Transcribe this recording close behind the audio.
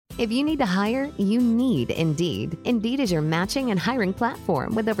If you need to hire, you need Indeed. Indeed is your matching and hiring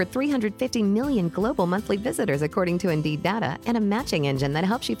platform with over 350 million global monthly visitors according to Indeed data and a matching engine that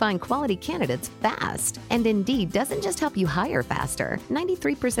helps you find quality candidates fast. And Indeed doesn't just help you hire faster.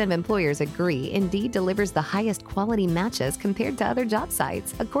 93% of employers agree Indeed delivers the highest quality matches compared to other job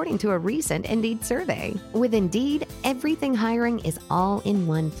sites, according to a recent Indeed survey. With Indeed, everything hiring is all in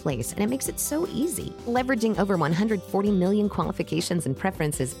one place, and it makes it so easy. Leveraging over 140 million qualifications and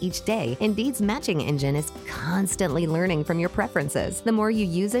preferences each day, Indeed's matching engine is constantly learning from your preferences. The more you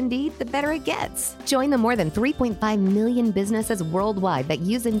use Indeed, the better it gets. Join the more than 3.5 million businesses worldwide that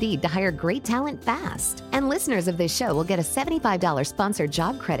use Indeed to hire great talent fast. And listeners of this show will get a $75 sponsored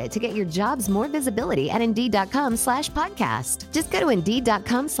job credit to get your jobs more visibility at Indeed.com/podcast. Just go to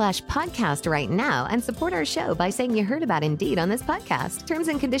Indeed.com/podcast right now and support our show by saying you heard about Indeed on this podcast. Terms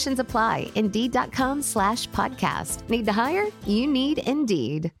and conditions apply. Indeed.com/podcast. Need to hire? You need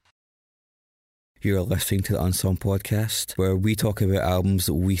Indeed. You're listening to the Unsung Podcast, where we talk about albums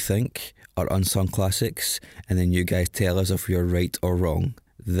that we think are unsung classics, and then you guys tell us if we're right or wrong.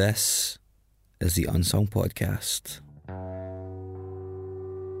 This is the Unsung Podcast.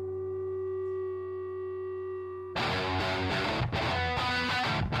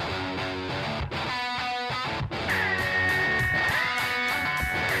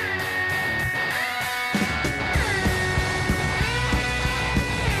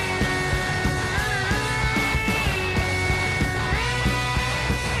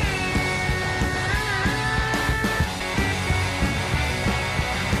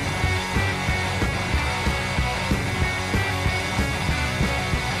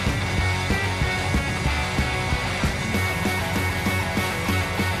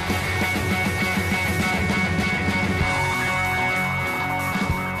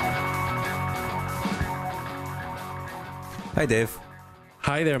 Hi, Dave.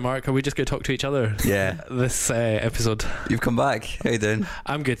 Hi there, Mark. Are we just going to talk to each other? Yeah. This episode. You've come back. How you doing?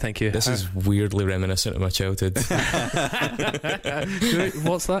 I'm good, thank you. This is weirdly reminiscent of my childhood.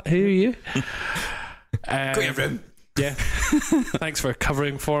 What's that? Who are you? Go to your room. Yeah. Thanks for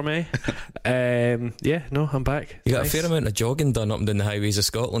covering for me. Yeah, no, I'm back. You got a fair amount of jogging done up and down the highways of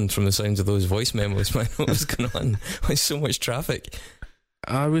Scotland from the sounds of those voice memos, man. What was going on? Why so much traffic?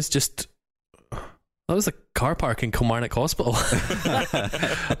 That was a car park in Kilmarnock Hospital.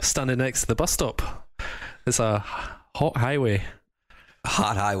 Standing next to the bus stop. It's a hot highway.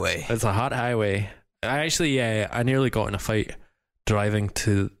 Hot highway. It's a hot highway. I nearly got in a fight driving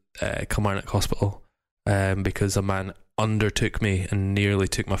to Kilmarnock Hospital because a man undertook me and nearly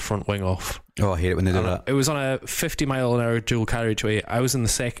took my front wing off. Oh, I hate it when they do that. It was on a 50-mile-an-hour dual carriageway. I was in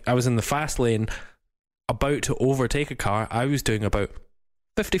the fast lane, about to overtake a car. I was doing about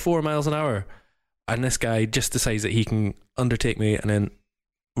 54 miles an hour. And this guy just decides that he can undertake me and then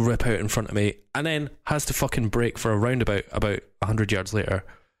rip out in front of me, and then has to fucking brake for a roundabout about 100 yards later.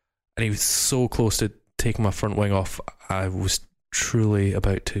 And he was so close to taking my front wing off, I was truly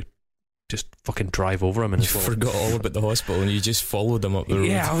about to just fucking drive over him. And you forgot all about the hospital and you just followed him up the road.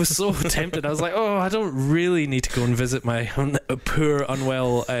 Yeah, I was so tempted. I was like, I don't really need to go and visit my poor,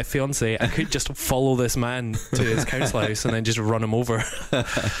 unwell fiance. I could just follow this man to his council house and then just run him over.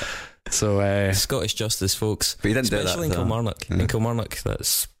 So Scottish justice, folks. But you didn't especially do that, in Kilmarnock. Yeah. In Kilmarnock,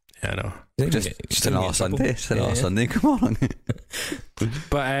 that's... Yeah, I know. Just another Sunday. Sunday, come on.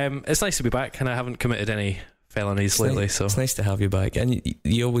 But it's nice to be back, and I haven't committed any felonies lately. So it's nice to have you back. And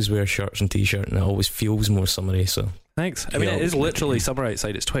you always wear shorts and t-shirt, and it always feels more summery. So thanks. I mean, it is literally summer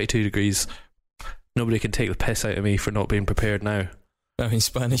outside. It's 22 degrees. Nobody can take the piss out of me for not being prepared now. I mean,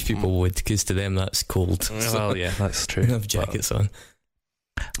 Spanish people would, because to them that's cold. Well, yeah, that's true. They have jackets on.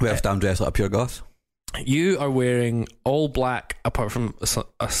 We have damn dress like a pure goth. You are wearing all black, apart from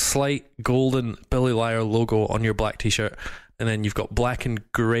a slight golden Billy Liar logo on your black t-shirt, and then you've got black and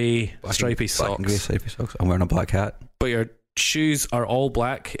grey stripy socks. Black and grey stripy socks. I'm wearing a black hat. But your shoes are all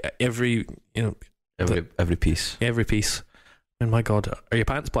black. Every piece. Every piece. And my God, are your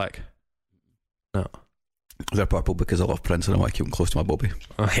pants black? No. They're purple because I love Prince and I want to keep them close to my bobby.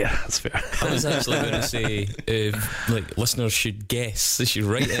 Oh yeah, that's fair. I was actually going to say, listeners should guess. They should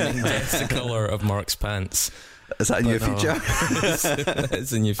write in and guess the colour of Mark's pants. Is that a new feature?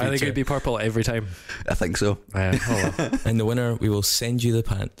 It's a new feature. I think it'd be purple every time. I think so. And the winner, we will send you the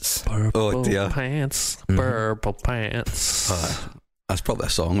pants. Purple dear. Pants. Mm-hmm. Purple pants. That's probably a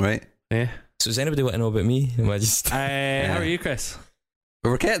song, right? Yeah. So does anybody want to know about me? Am I just... How are you, Chris?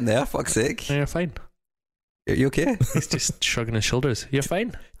 We're getting there, fuck's sake. You're fine. Are you okay? He's just shrugging his shoulders. You're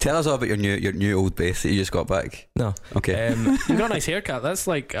fine. Tell us all about your new old bass that you just got back. No. Okay. You got a nice haircut. That's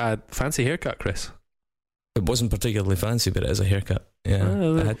like a fancy haircut, Chris. It wasn't particularly fancy, but it is a haircut.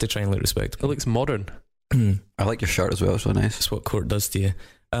 Yeah, I had to try and look It respectable. looks modern. I like your shirt as well. It's so nice. That's what court does to you.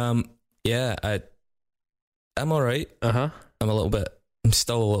 Yeah, I'm all right. I'm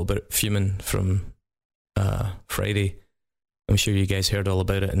still a little bit fuming from Friday. I'm sure you guys heard all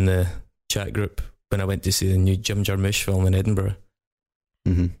about it in the chat group when I went to see the new Jim Jarmusch film in Edinburgh.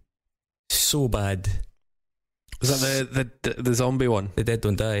 Mm-hmm. So bad. Is that the zombie one? The Dead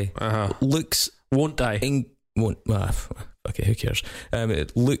Don't Die. Looks Won't die. Okay, who cares?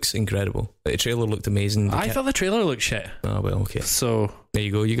 It looks incredible. The trailer looked amazing. I thought the trailer looked shit. Oh well, okay. So there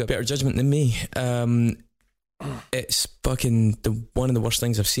you go. You got better judgment than me. It's fucking one of the worst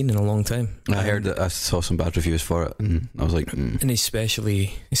things I've seen in a long time. I heard that. I saw some bad reviews for it, and I was like, and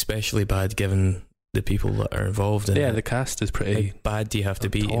especially bad given the people that are involved in it. The cast is pretty. How bad do you have to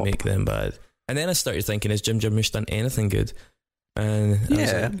be top to make them bad? And then I started thinking, has Jim Jarmusch done anything good? And I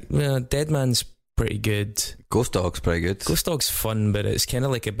was like, well, Dead Man's pretty good. Ghost Dog's pretty good. Ghost Dog's fun, but it's kind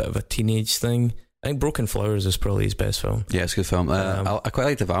of like a bit of a teenage thing. I think Broken Flowers is probably his best film. Yeah, it's a good film. I quite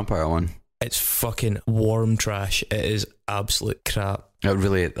like the vampire one. It's fucking warm trash. It is absolute crap. That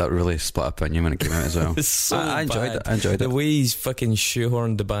really split opinion when it came out as well. It's so I enjoyed it. I enjoyed the it. way he's fucking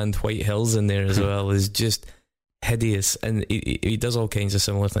shoehorned the band White Hills in there as well is just hideous, and he does all kinds of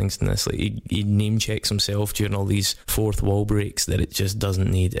similar things in this. Like he name checks himself during all these fourth wall breaks that it just doesn't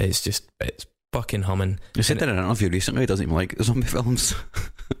need. It's fucking humming. He said in an interview recently he doesn't even like zombie films.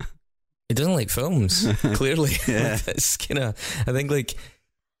 He doesn't like films, clearly. Yeah. That's kind of, I think like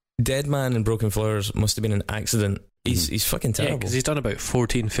Dead Man and Broken Flowers must have been an accident. He's fucking terrible. Because he's done about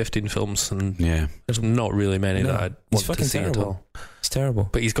 14, 15 films, and yeah, there's not really many that I'd want to see terrible. at all. It's terrible.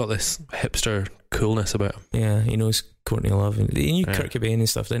 But he's got this hipster coolness about him. Yeah, he knows Courtney Love. He knew Kurt Cobain and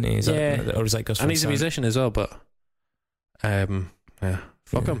stuff, didn't he? Or was that Gus Van And he's a Sant? musician as well, but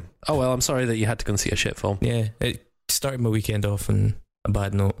fuck him. Oh well, I'm sorry that you had to go and see a shit film. Yeah, it started my weekend off on a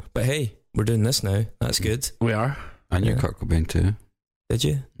bad note. But hey, we're doing this now. That's good. We are. I knew Kurt Cobain too. Did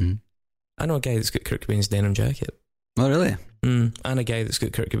you? Mm. I know a guy that's got Kurt Cobain's denim jacket. Oh really? And a guy that's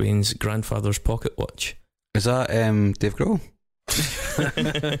got Kurt Cobain's grandfather's pocket watch. Is that Dave Grohl?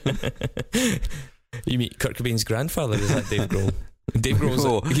 You mean Kurt Cobain's grandfather? Is that Dave Grohl? Dave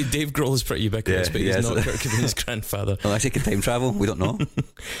Grohl is pretty ubiquitous, but he's not Kurt Cobain's grandfather. Unless he can time travel, we don't know.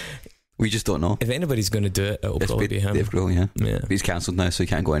 We just don't know. If anybody's going to do it, it'll probably be him. Dave Grohl, yeah. But he's cancelled now, so he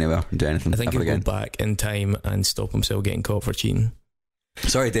can't go anywhere and do anything. I think he'll again. go back in time and stop himself getting caught for cheating.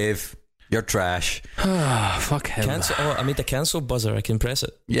 Sorry, Dave. You're trash. Fuck him. I made a cancel buzzer. I can press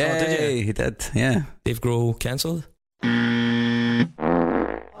it. Yeah, did you? He did. Yeah. Dave Grohl cancelled.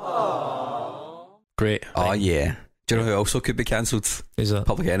 Great. Oh yeah. Do you know who also could be cancelled? Who's that?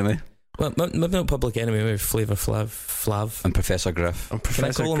 Public Enemy. Well, maybe not Public Enemy. Maybe Flavor Flav. And Professor Griff. And Can I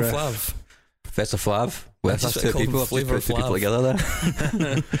Professor call him Griff. Flav? Professor Flav. Well, I that's just two call him people. I've just Flavor put two people Flav. together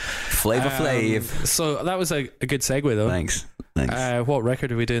there. Flavor Flav. So that was a good segue though. Thanks. What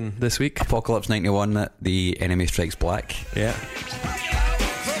record are we doing this week? Apocalypse 91, The Enemy Strikes Black. Yeah.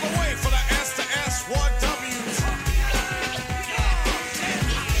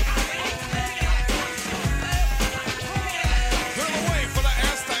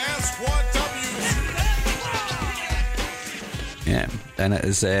 Yeah, and it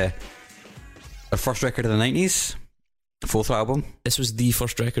is our first record of the 90s, fourth album. This was the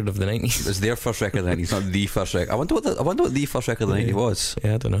first record of the 90s. It was their first record of the 90s, not the first record. I wonder what the first record of the 90s was.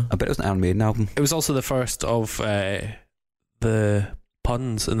 Yeah, I don't know. I bet it was an Iron Maiden album. It was also the first of the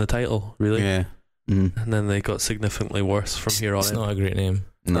puns in the title, really. Yeah. Mm. And then they got significantly worse from here on It's in. not a great name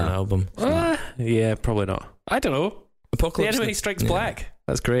for an album. Yeah, probably not. I don't know. Apocalypse. The Enemy Strikes Black.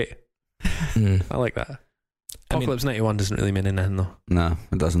 That's great. I like that. Apocalypse 91 doesn't really mean anything though. No,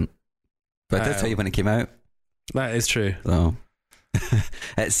 it doesn't. But I did tell you when it came out. That is true. So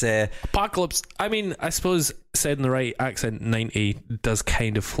it's Apocalypse. I mean, I suppose said in the right accent, 90 does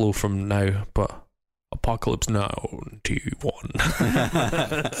kind of flow from now, but Apocalypse 91.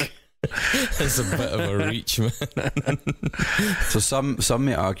 It's a bit of a reach, man. So some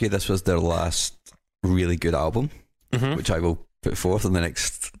may argue this was their last really good album, which I will put forth in the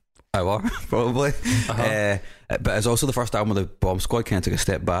next hour probably. But it's also the first album where the Bomb Squad kind of took a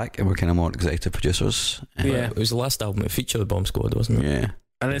step back and were kind of more executive producers. Yeah, it was the last album to feature the Bomb Squad, wasn't it? Yeah.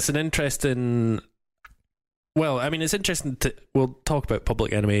 And it's an interesting. Well, I mean, it's interesting. We'll talk about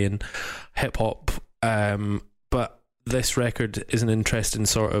Public Enemy and hip hop, but this record is an interesting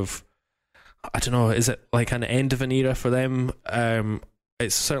sort of. I don't know. Is it like an end of an era for them?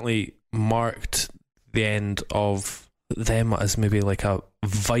 It's certainly marked the end of them as maybe like a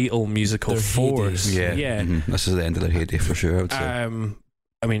vital musical Their force. Yeah. Yeah. Mm-hmm. This is the end of their heyday for sure, I would say.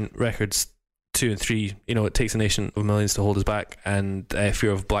 I mean, records 2 and 3, It Takes a Nation of Millions to Hold Us Back and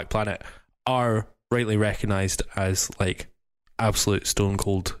Fear of Black Planet are rightly recognised as like absolute stone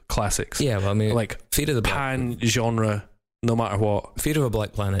cold classics. Yeah, well, I mean, like Fear of the pan genre, no matter what. Fear of a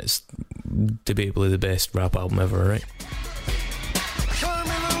Black Planet is debatably the best rap album ever, right?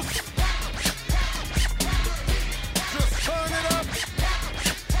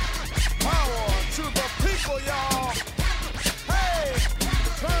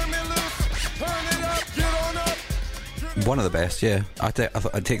 One of the best, yeah.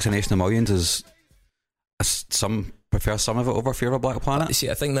 It Takes a Nation of Millions is some prefer some of it over Fear of a Black Planet. See,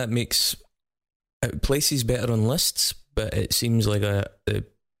 I think that makes it places better on lists, but it seems like the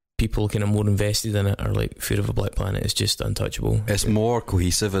people kind of more invested in it are like Fear of a Black Planet is just untouchable. It's more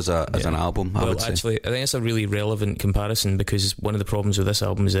cohesive as an album. I would say. Actually, I think it's a really relevant comparison because one of the problems with this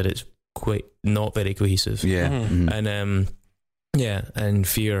album is that it's quite not very cohesive. Yeah, and and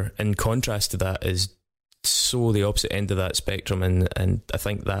Fear, in contrast to that, is so the opposite end of that spectrum, and I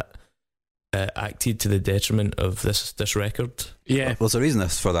think that acted to the detriment of this record. Yeah, well, there's a reason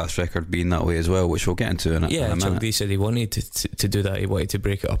for that record being that way as well, which we'll get into in a minute. Chuck D said he wanted to do that. He wanted to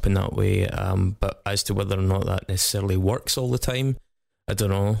break it up in that way. But as to whether or not that necessarily works all the time, I don't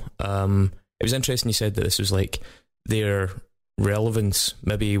know. It was interesting you said that this was like their relevance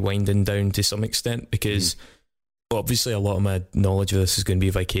maybe winding down to some extent because. Obviously, a lot of my knowledge of this is going to be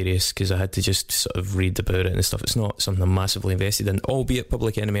vicarious because I had to just sort of read about it and stuff. It's not something I'm massively invested in, albeit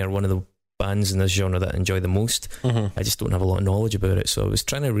Public Enemy are one of the bands in this genre that I enjoy the most. I just don't have a lot of knowledge about it, so I was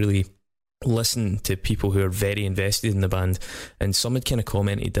trying to really listen to people who are very invested in the band, and some had kind of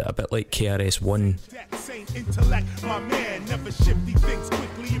commented that a bit like KRS-One. That same intellect, my man, never shifty things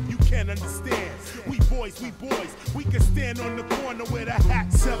quickly if you can't understand. We boys, we can stand on the corner with a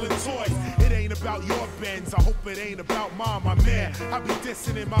hat selling toys. It ain't about your Benz, I hope it ain't about mine, my man. I be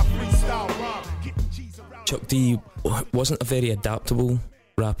dissing in my freestyle rhyme, getting cheese around. Chuck D wasn't a very adaptable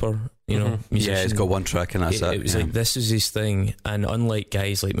rapper, musician. Yeah, he's got one track and that's it. It was like, this is his thing, and unlike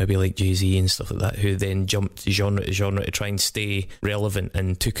guys like maybe like Jay-Z and stuff like that, who then jumped genre to genre to try and stay relevant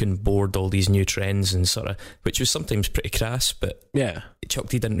and took on board all these new trends and sort of, which was sometimes pretty crass, but yeah, Chuck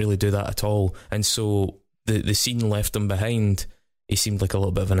D didn't really do that at all, and so the scene left him behind. He seemed like a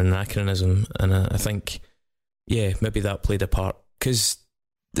little bit of an anachronism, and I think, maybe that played a part, because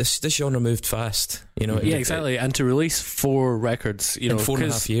this genre moved fast, Yeah, exactly. And to release 4 records, in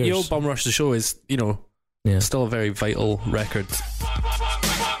 4.5 years. The old Bum Rush the Show is, still a very vital record.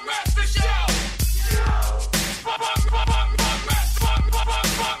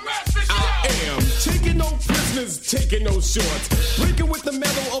 I am taking no prisoners, taking no shorts, breaking with the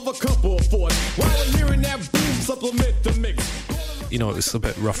metal of a couple of forts, while I'm hearing that boom supplement the mix. It's a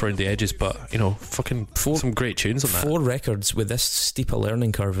bit rough around the edges, but, fucking some great tunes on that. 4 records with this steep a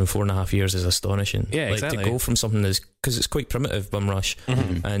learning curve in 4.5 years is astonishing. Yeah, exactly. To go from something that's, because it's quite primitive, Bum Rush,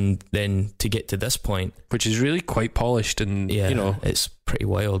 and then to get to this point. Which is really quite polished and, it's pretty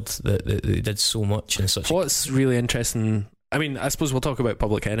wild that they did so much in such What's really interesting, I mean, I suppose we'll talk about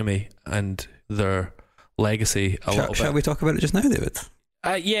Public Enemy and their legacy a little bit. Shall we talk about it just now, David?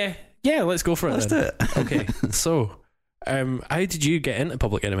 Yeah, let's go for it. Let's do it. Okay, so... how did you get into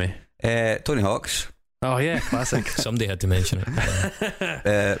Public Enemy? Tony Hawk's. Oh yeah, classic. Somebody had to mention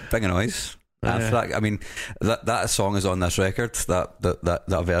it. Bring a Noise. I mean, that song is on this record.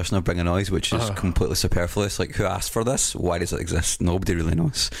 That version of Bring a Noise, which is completely superfluous. Like, who asked for this? Why does it exist? Nobody really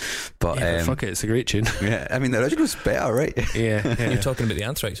knows. But fuck it, it's a great tune. Yeah, I mean, the original's better, right? Yeah. You're talking about the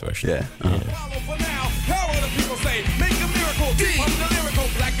Anthrax version. Yeah.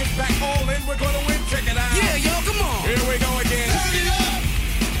 Yeah, yo, come on. Here we go again. Turn it up.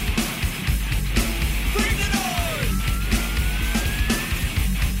 Bring it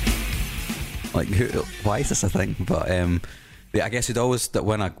on. Like, why is this a thing? But I guess it always, that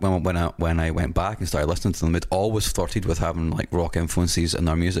when I went back and started listening to them, it always flirted with having like rock influences in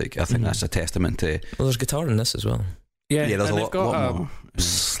their music. I think that's a testament to. Well, there's guitar in this as well. Yeah, there's and a lot more.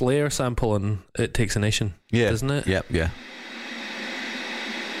 Slayer sample in It Takes a Nation. Yeah, doesn't it? Yeah.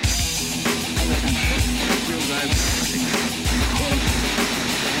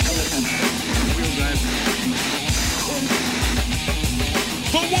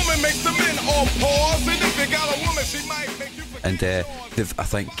 The woman makes the men all pause, and if you got a woman, she might make you. And I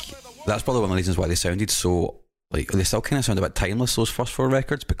think that's probably one of the reasons why they sounded so, like, they still kind of sound a bit timeless, those first 4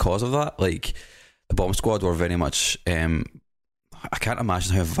 records, because of that. Like, the Bomb Squad were very much, I can't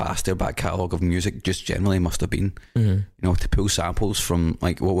imagine how vast their back catalogue of music just generally must have been. To pull samples from,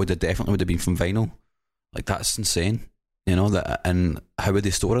 like, what would have been from vinyl, like, that's insane. And how would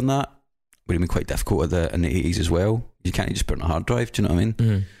they store in that? Would have been quite difficult in the 80s as well. You can't just put it on a hard drive, do you know what I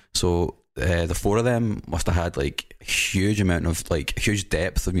mean? So the four of them must have had like huge amount of like huge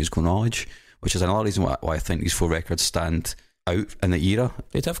depth of musical knowledge, which is another reason why I think these four records stand out in the era.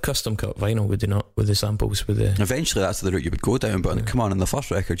 They'd have custom cut vinyl, would they not, with the samples, with the... Eventually that's the route you would go down, but come on, in the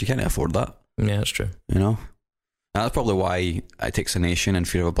first record you can't afford that. Yeah, that's true. You know? And that's probably why It Takes a Nation and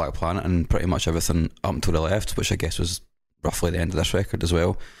Fear of a Black Planet and pretty much everything up to the left, which I guess was roughly the end of this record as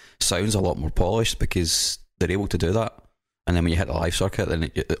well, sounds a lot more polished because they're able to do that. And then when you hit the live circuit,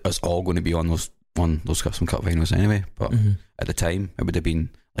 then it's all going to be on those custom cut vinyls anyway. But at the time, it would have been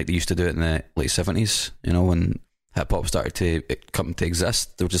like they used to do it in the late 70s, you know, when hip hop started to come to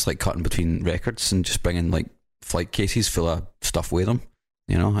exist. They were just like cutting between records and just bringing like flight cases full of stuff with them,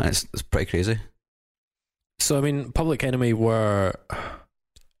 you know, and it's pretty crazy. So I mean, Public Enemy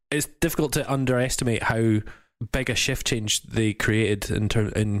it's difficult to underestimate how big a shift change they created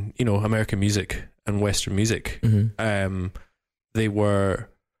in you know, American music and Western music. They were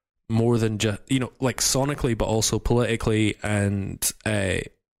more than just, you know, like sonically, but also politically and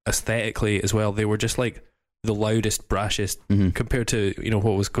aesthetically as well. They were just like the loudest, brashest compared to, you know,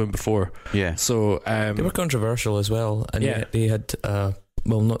 what was going before. Yeah. So they were controversial as well, and they had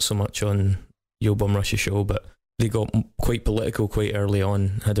well, not so much on Yo Bum Rush's show, but they got quite political quite early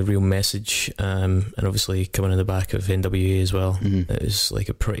on, had a real message, and obviously coming in the back of NWA as well. It was like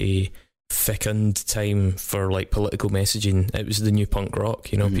a pretty fecund time for like political messaging. It was the new punk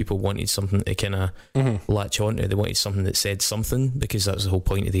rock, you know. People wanted something to kind of latch onto. They wanted something that said something, because that was the whole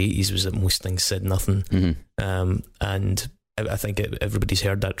point of the 80s, was that most things said nothing. And I think everybody's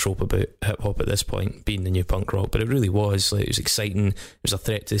heard that trope about hip hop at this point being the new punk rock, but it really was like, it was exciting. It was a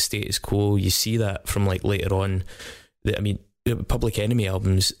threat to the status quo. You see that from like later on. I mean, Public Enemy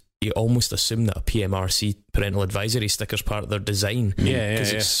albums, you almost assume that a PMRC, parental advisory sticker's part of their design,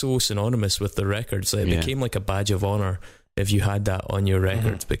 because it's so synonymous with the records. Like, it became like a badge of honour if you had that on your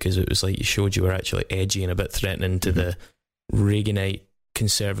records, because it was like you showed you were actually edgy and a bit threatening to the Reaganite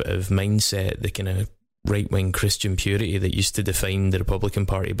conservative mindset, the kind of right-wing Christian purity that used to define the Republican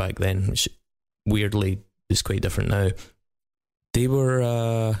Party back then, which weirdly is quite different now. They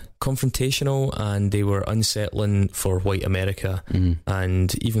were confrontational and they were unsettling for white America.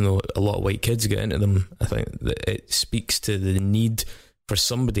 And even though a lot of white kids get into them, I think that it speaks to the need for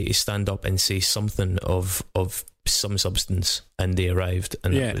somebody to stand up and say something of some substance, and they arrived,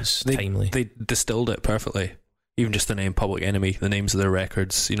 and it was timely. They distilled it perfectly. Even just the name Public Enemy, the names of their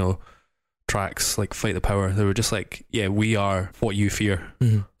records, you know, tracks like Fight the Power, they were just like, yeah, we are what you fear.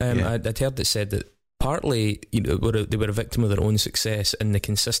 I'd heard it said that partly, you know, they were a victim of their own success and the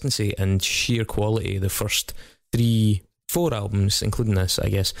consistency and sheer quality. The first 3-4 albums, including this, I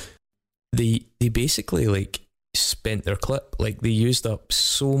guess, they basically like spent their clip. Like, they used up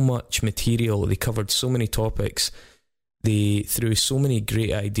so much material, they covered so many topics, they threw so many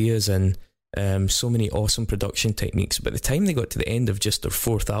great ideas in. So many awesome production techniques. By the time they got to the end of just their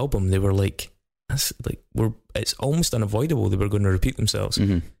 4th album, they were like, it's almost unavoidable they were going to repeat themselves,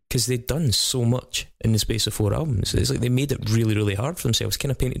 because they'd done so much in the space of 4 albums. It's like they made it really, really hard for themselves, kind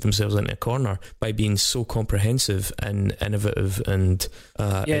of painted themselves into a corner by being so comprehensive and innovative and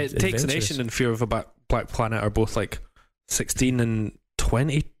It Takes a Nation and Fear of a Black Planet are both like 16 and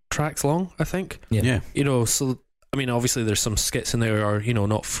 20 tracks long, I think. Yeah. You know, so I mean, obviously there's some skits in there are, you know,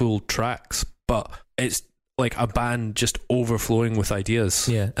 not full tracks, but it's like a band just overflowing with ideas.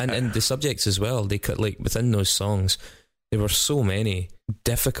 Yeah, and the subjects as well, they cut, like, within those songs, there were so many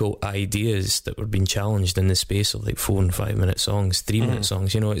difficult ideas that were being challenged in the space of like 4 and 5 minute songs, 3 minute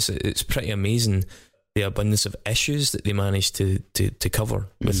songs. You know, it's pretty amazing the abundance of issues that they managed to cover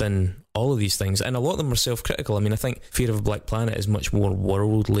within all of these things, and a lot of them were self-critical. I mean, I think Fear of a Black Planet is much more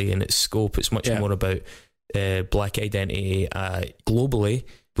worldly in its scope. It's much more about black identity globally,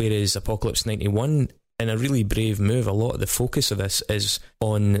 whereas Apocalypse 91, in a really brave move, a lot of the focus of this is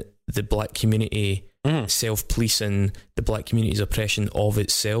on the black community self-policing, the black community's oppression of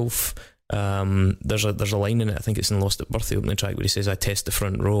itself. There's a line in it, I think it's in Lost at Birth, the opening track, where he says, "I test the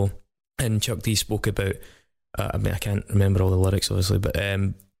front row," and Chuck D spoke about I mean, I can't remember all the lyrics obviously, but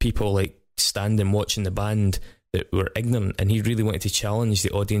people like standing watching the band that were ignorant, and he really wanted to challenge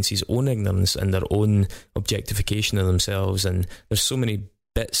the audience's own ignorance and their own objectification of themselves. And there's so many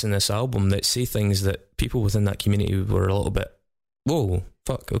bits in this album that say things that people within that community were a little bit, whoa,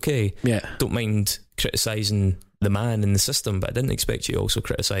 fuck, okay, don't mind criticising the man in the system, but I didn't expect you to also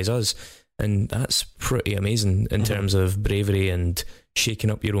criticise us. And that's pretty amazing in terms of bravery and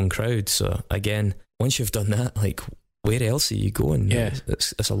shaking up your own crowd. So again, once you've done that, like, where else are you going? Yeah,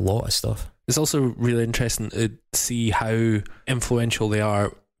 it's a lot of stuff. It's also really interesting to see how influential they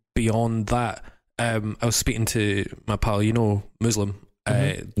are beyond that. I was speaking to my pal, you know, Muslim,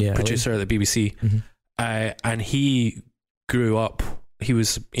 producer at the BBC, and he grew up. He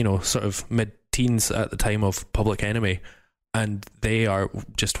was, sort of mid-teens at the time of Public Enemy, and they are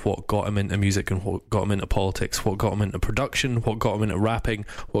just what got him into music and what got him into politics, what got him into production, what got him into rapping,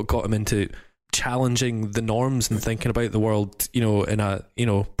 what got him into challenging the norms and thinking about the world, in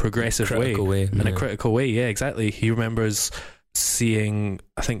a progressive way. In a critical way. Yeah, exactly. He remembers seeing,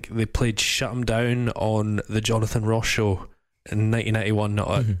 I think they played "Shut 'Em Down" on the Jonathan Ross show in 1991,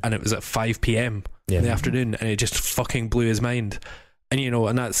 and it was at 5 p.m. in the afternoon, and it just fucking blew his mind. And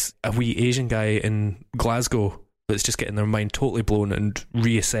and that's a wee Asian guy in Glasgow that's just getting their mind totally blown and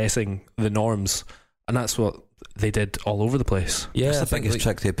reassessing the norms, and that's what they did all over the place. Yeah, that's the biggest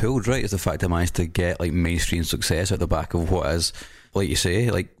trick they pulled, right? Is the fact they managed to get mainstream success at the back of what is, like you say,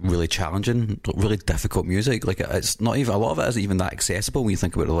 really challenging, really difficult music. It's not even, a lot of it isn't even that accessible when you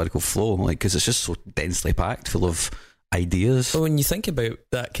think about the lyrical flow, because it's just so densely packed, full of ideas. Well, when you think about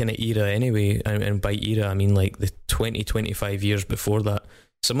that kind of era anyway, and by era I mean the 20-25 years before that,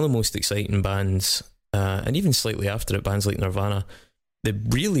 some of the most exciting bands, and even slightly after it, bands like Nirvana, the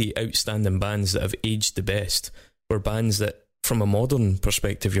really outstanding bands that have aged the best were bands that, from a modern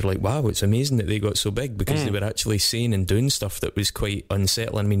perspective, you're like, wow, it's amazing that they got so big, because they were actually saying and doing stuff that was quite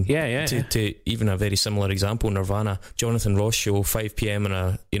unsettling. I mean, to even a very similar example, Nirvana, Jonathan Ross show, 5 p.m.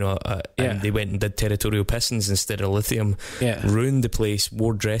 and and they went and did Territorial Pistons instead of Lithium, ruined the place,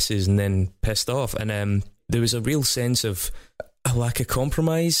 wore dresses, and then pissed off. And there was a real sense of a lack of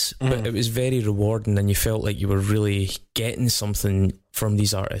compromise, but it was very rewarding, and you felt like you were really getting something from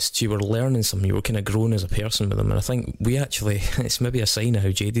these artists. You were learning something, you were kind of growing as a person with them. And I think we actually, it's maybe a sign of how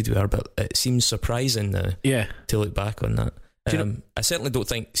jaded we are, but it seems surprising now to look back on that. I certainly don't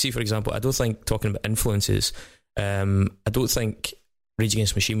think, for example, I don't think, talking about influences, I don't think Rage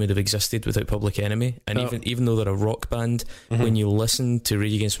Against the Machine would have existed without Public Enemy. And even though they're a rock band, when you listen to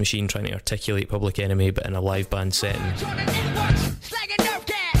Rage Against the Machine trying to articulate Public Enemy but in a live band setting,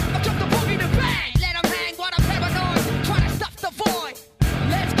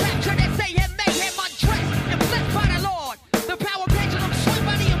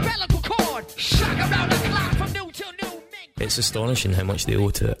 it's astonishing how much they owe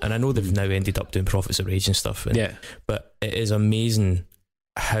to it. And I know they've now ended up doing Prophets of Rage and stuff, but it is amazing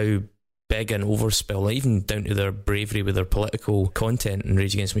how big an overspill, even down to their bravery with their political content in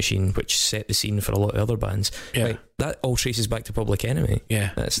Rage Against the Machine, which set the scene for a lot of other bands. That all traces back to Public Enemy.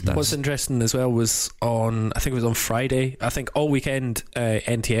 That's what's interesting as well was I think it was on Friday, I think all weekend,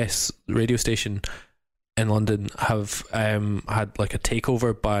 NTS radio station in London have had a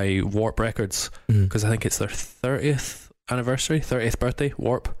takeover by Warp Records, because I think it's their 30th birthday,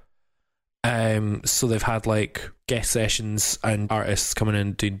 Warp. So they've had guest sessions and artists coming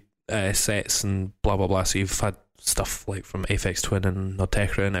in doing sets and blah blah blah. So you've had stuff from Aphex Twin and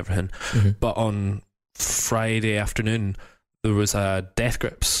Notekra and everything. But on Friday afternoon there was a Death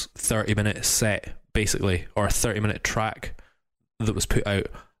Grips 30-minute set, basically, or a 30-minute track that was put out,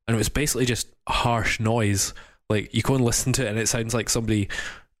 and it was basically just harsh noise. You go and listen to it and it sounds like somebody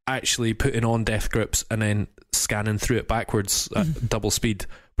actually putting on Death Grips and then scanning through it backwards at double speed.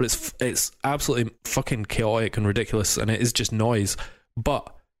 But it's absolutely fucking chaotic and ridiculous, and it is just noise.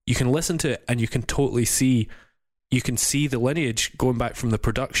 But you can listen to it and you can totally see, the lineage going back from the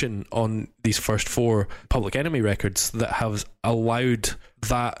production on these first 4 Public Enemy records that have allowed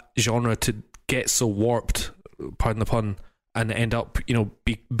that genre to get so warped, pardon the pun, and end up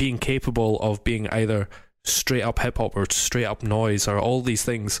being capable of being either straight up hip hop or straight up noise or all these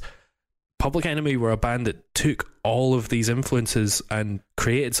things. Public Enemy were a band that took all of these influences and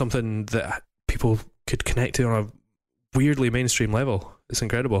created something that people could connect to on a weirdly mainstream level. It's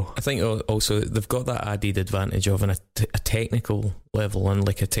incredible. I think also they've got that added advantage of a technical level and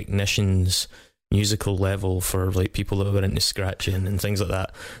a technician's musical level for people that were into scratching and things like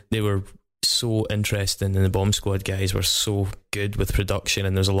that. They were so interesting, and the Bomb Squad guys were so good with production,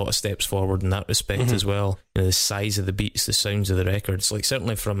 and there's a lot of steps forward in that respect as well. The size of the beats, the sounds of the records,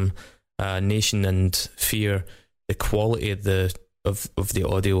 certainly from Nation and Fear, the quality of the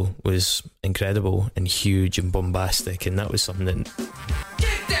audio was incredible and huge and bombastic, and that was something that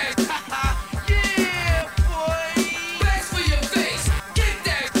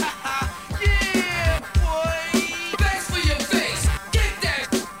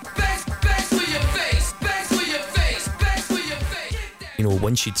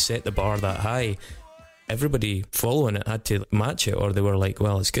once you'd set the bar that high, everybody following it had to match it, or they were like,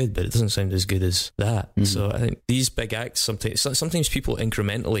 well, it's good, but it doesn't sound as good as that. So I think these big acts, sometimes people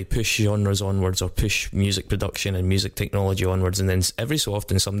incrementally push genres onwards or push music production and music technology onwards, and then every so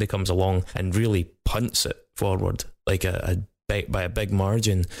often somebody comes along and really punts it forward, like a by a big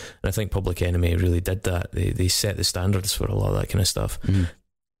margin. And I think Public Enemy really did that. They set the standards for a lot of that kind of stuff.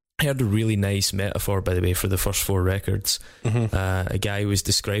 I heard a really nice metaphor, by the way, for the first 4 records. A guy was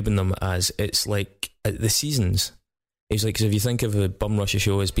describing them as, it's like the seasons. He's like, 'cause if you think of a Bum Russia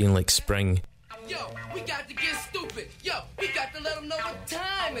show as being like spring. Yo, we got to get stupid. Yo, we got to let them know what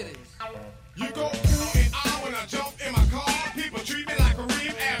time it is. You go ooh and ah when I jump in my car. People treat me like a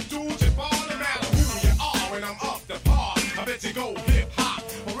Kareem Abdul-Jabbar. No matter who you are, when I'm up the par, I bet you go hip-hop,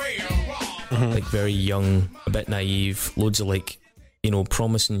 parade, raw. Like very young, a bit naive, loads of like, you know,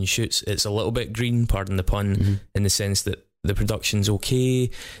 promising shoots. It's a little bit green, pardon the pun, in the sense that the production's okay,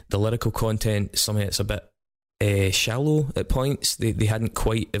 the lyrical content, something that's a bit shallow at points. They hadn't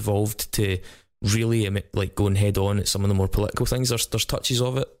quite evolved to really like going head on at some of the more political things. There's touches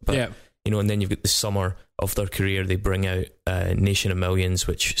of it, but you know, and then you've got the summer of their career. They bring out Nation of Millions,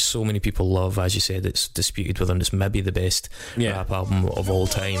 which so many people love. As you said, it's disputed whether it's maybe the best rap album of all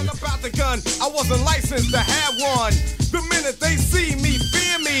time. About the gun, I wasn't licensed to have one. The minute they see me,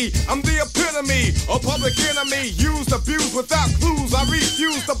 fear me. I'm the epitome of public enemy. Used, abused without clues. I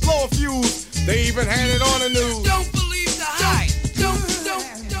refuse to blow a fuse. They even had it on the news. Don't believe the hype. Don't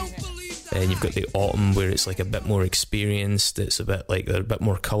And you've got the autumn where it's like a bit more experienced. It's a bit like they're a bit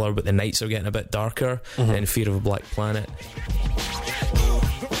more colour, but the nights are getting a bit darker. And Fear of a Black Planet. Don't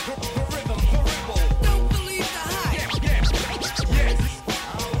believe the hype.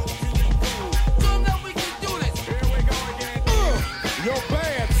 Don't know we can do this. Here we go again. Your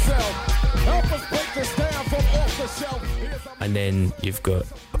bad self. Help us break this down from off the shelf. And then you've got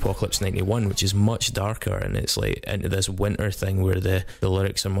Apocalypse 91, which is much darker, and it's like into this winter thing where the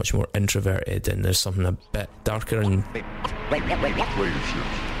lyrics are much more introverted and there's something a bit darker. And slave ships.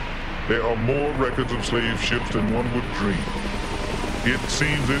 There are more records of slave ships than one would dream. It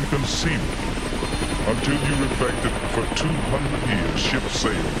seems inconceivable until you reflect that for 200 years ships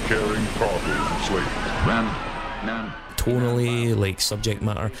sailed carrying cargoes of slaves. Tonally, like subject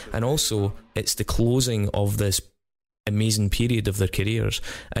matter, and also it's the closing of this amazing period of their careers.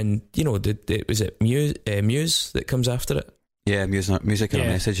 And you know, was it Muse that comes after it? Yeah, music and a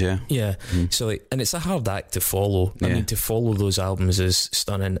message. Yeah. So like, and it's a hard act to follow. I mean, to follow those albums is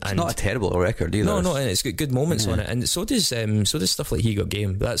stunning. It's and not a terrible record either. No, and it's got good moments on it, and so does stuff like He Got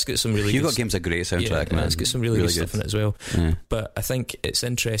Game. That's got some really. He Got Game's a great soundtrack, man. It's got some really good stuff in it as well. Yeah. But I think it's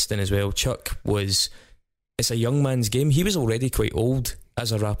interesting as well. Chuck it's a young man's game. He was already quite old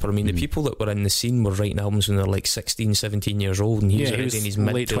as a rapper. I mean, the people that were in the scene were writing albums when they're like 16, 17 years old, and he was already in his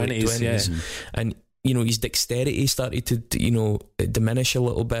mid to late 20s. And you know, his dexterity started to, you know, diminish a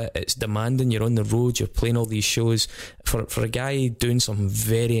little bit. It's demanding. You're on the road, you're playing all these shows. For a guy doing something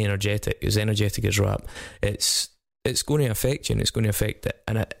very energetic, as energetic as rap, it's going to affect you, and it's going to affect it,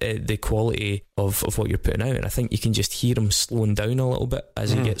 and the quality of what you're putting out. And I think you can just hear him slowing down a little bit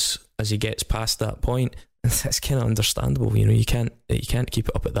as he gets past that point. That's kind of understandable, you know. You can't keep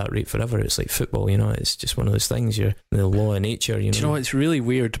it up at that rate forever. It's like football, you know. It's just one of those things. You're the law of nature, you know. Do you know, it's really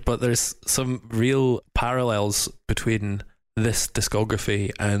weird, but there's some real parallels between this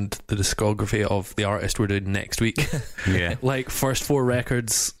discography and the discography of the artist we're doing next week. Yeah. Like first 4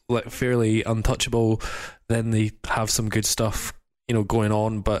 records, like fairly untouchable. Then they have some good stuff, you know, going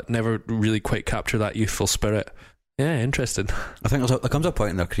on, but never really quite capture that youthful spirit. Yeah, interesting. I think there comes a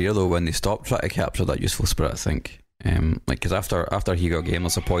point in their career though when they stop trying to capture that youthful spirit. I think, like, because after He Got Game,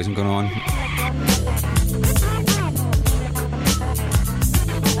 there's a Poison going on.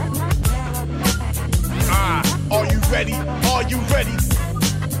 Are you ready? Are you ready?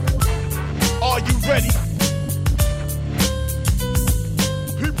 Are you ready?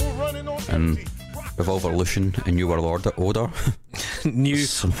 People running on And Revolution and New World Order. New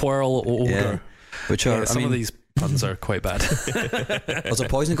World Order. Yeah. Which are, some of these puns are quite bad. There's a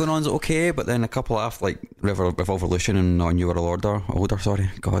Poison going on is okay, but then a couple after, like Revolution and New World Order,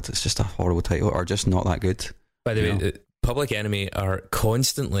 sorry, God, it's just a horrible title, are just not that good. By the way, Public Enemy are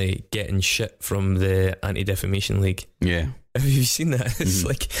constantly getting shit from the Anti-Defamation League. Yeah. Have you seen that? It's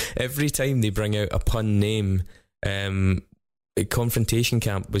like every time they bring out a pun name, Confrontation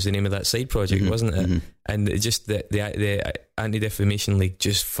Camp was the name of that side project, wasn't it? And it just the Anti-Defamation League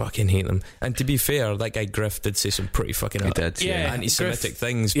just fucking hate them. And to be fair, that guy Griff did say some pretty fucking anti-Semitic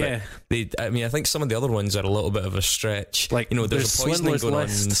things. But I think some of the other ones are a little bit of a stretch. Like, you know, there's a poisoning going on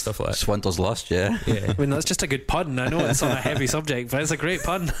and stuff like that. Swindler's Lust, yeah. I mean, that's just a good pun. I know it's on a heavy subject, but it's a great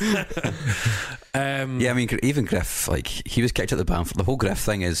pun. I mean, even Griff, like, he was kicked out of the band. The whole Griff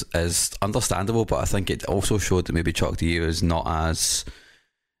thing is understandable, but I think it also showed that maybe Chuck D is not as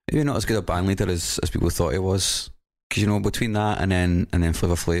good a band leader as people thought he was. Because, you know, between that and then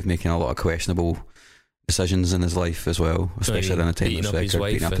Flavor Flav making a lot of questionable decisions in his life as well, especially around the time of his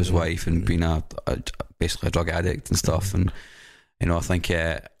record, beating up his wife and being basically a drug addict and stuff. And I think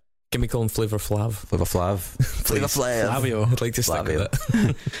can we call him Flavor Flav? Flavor Flavio. I'd like to stick with it.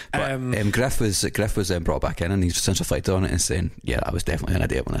 But Griff was brought back in, and he's since reflected on it and saying, "Yeah, I was definitely an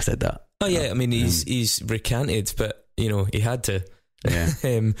idiot when I said that." Oh yeah, I mean he's recanted, but he had to. Yeah.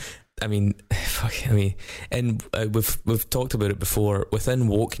 And we've talked about it before. Within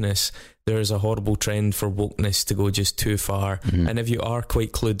wokeness, there is a horrible trend for wokeness to go just too far. Mm-hmm. And if you are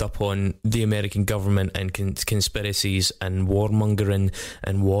quite clued up on the American government and conspiracies and warmongering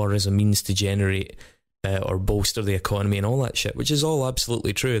and war as a means to generate or bolster the economy and all that shit, which is all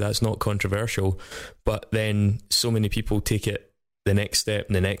absolutely true, that's not controversial. But then so many people take it the next step,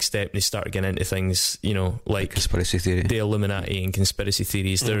 and they start getting into things, like conspiracy theory, the Illuminati and conspiracy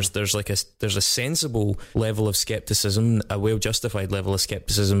theories. There's a sensible level of skepticism, a well justified level of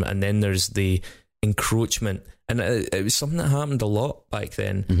skepticism, and then there's the encroachment, and it was something that happened a lot back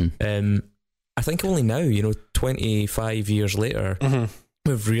then. Mm-hmm. I think only now, 25 years later. Mm-hmm.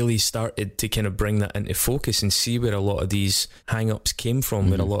 We've really started to kind of bring that into focus and see where a lot of these hang-ups came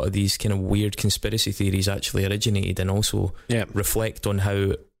from, where a lot of these kind of weird conspiracy theories actually originated, and also reflect on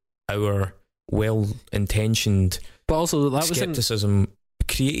how our well-intentioned skepticism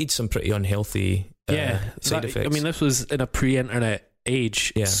created some pretty unhealthy side effects. I mean, this was in a pre-internet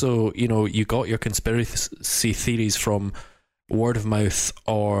age, so you got your conspiracy theories from word of mouth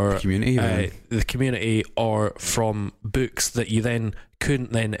or the community, or from books that you then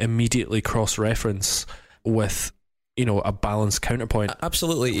couldn't then immediately cross-reference with a balanced counterpoint.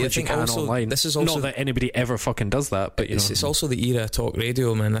 Absolutely. I think also online. This is also not that anybody ever fucking does that, but it's also the era of talk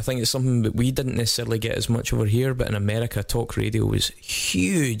radio, man. I think it's something that we didn't necessarily get as much over here, but in America, talk radio was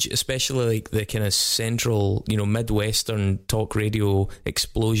huge, especially like the kind of central, Midwestern talk radio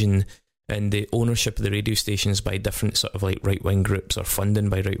explosion, and the ownership of the radio stations by different sort of like right-wing groups, or funding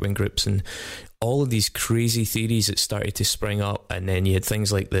by right-wing groups, and all of these crazy theories that started to spring up. And then you had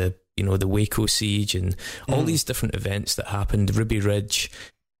things like the Waco siege and all these different events that happened, Ruby Ridge.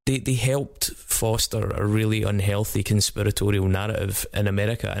 They helped foster a really unhealthy conspiratorial narrative in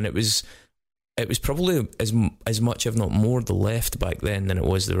America, and it was probably as much, if not more, the left back then than it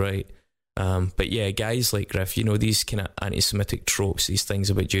was the right. But yeah, guys like Griff, these kind of anti-Semitic tropes, these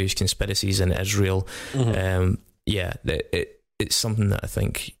things about Jewish conspiracies in Israel, it's something that I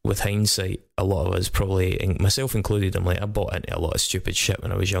think, with hindsight, a lot of us, probably myself included, I bought into a lot of stupid shit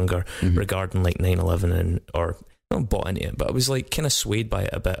when I was younger, regarding like 9/11 or not bought into it, but I was like kind of swayed by it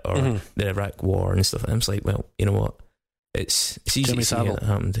a bit, or the Iraq War and stuff. And I was like, well, you know what? It's easy Jimmy to see it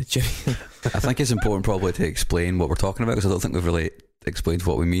happened. I think it's important probably to explain what we're talking about, because I don't think we've really explained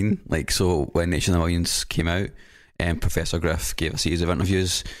what we mean. Like, so when Nation of Millions came out, Professor Griff gave a series of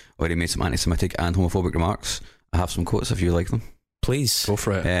interviews where he made some anti-Semitic and homophobic remarks. I have some quotes if you like them. Please go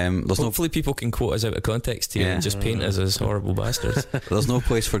for it. Hopefully people can quote us out of context here and just paint us as horrible bastards. There's no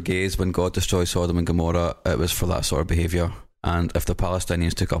place for gays. When God destroyed Sodom and Gomorrah, it was for that sort of behaviour. And if the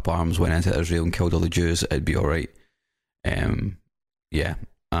Palestinians took up arms, went into Israel and killed all the Jews, it'd be alright. And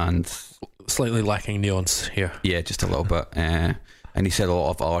slightly lacking nuance here. Yeah, just a little bit. And he said a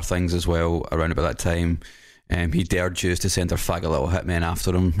lot of other things as well around about that time. He dared Jews to send their faggot little hitmen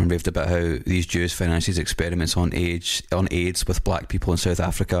after him, and raved about how these Jews financed these experiments on AIDS with black people in South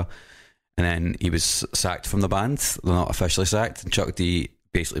Africa. And then he was sacked from the band. They're not officially sacked, and Chuck D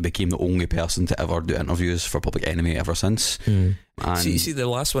basically became the only person to ever do interviews for Public Enemy ever since. And see the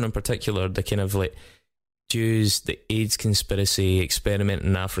last one in particular, the kind of like Jews, the AIDS conspiracy,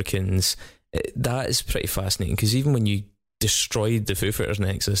 experimenting Africans, that is pretty fascinating, because even when you destroyed the Foo Fighters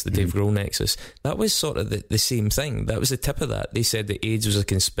nexus, the Dave Grohl nexus, that was sort of the same thing. That was the tip of that. They said that AIDS was a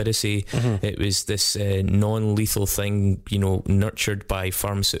conspiracy. It was this non-lethal thing, nurtured by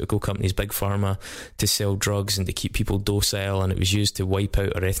pharmaceutical companies, big pharma, to sell drugs and to keep people docile, and it was used to wipe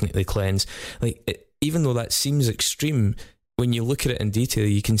out or ethnically cleanse. Even though that seems extreme, when you look at it in detail,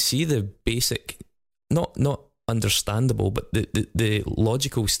 you can see the basic, not understandable, but the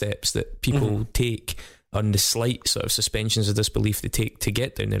logical steps that people take on the slight sort of suspensions of disbelief they take to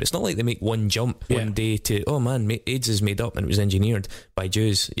get down there. It's not like they make one jump one day to, oh man, AIDS is made up and it was engineered by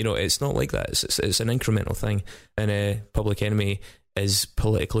Jews. It's not like that. It's an incremental thing. And Public Enemy is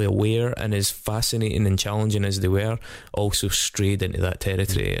politically aware, and as fascinating and challenging as they were, also strayed into that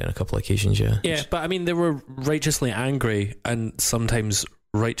territory on a couple of occasions. Yeah, but I mean, they were righteously angry, and sometimes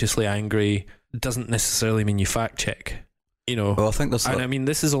righteously angry doesn't necessarily mean you fact check. Well, I think I mean,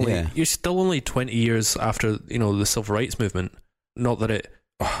 this is only you're still only 20 years after the civil rights movement. Not that it,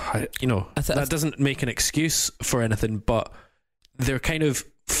 that doesn't make an excuse for anything, but they're kind of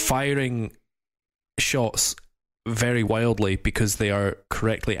firing shots very wildly because they are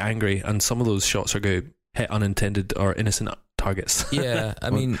correctly angry, and some of those shots are going to hit unintended or innocent targets. Yeah,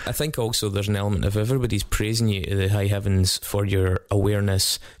 I mean, I think also there's an element of everybody's praising you to the high heavens for your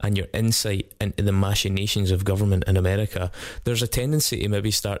awareness and your insight into the machinations of government in America. There's a tendency to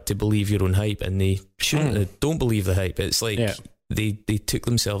maybe start to believe your own hype, and they shouldn't. Don't believe the hype. It's like they took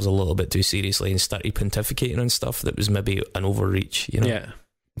themselves a little bit too seriously and started pontificating on stuff that was maybe an overreach. You know? Yeah.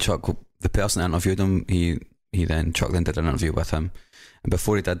 Chuck, the person that interviewed him, Chuck then did an interview with him. And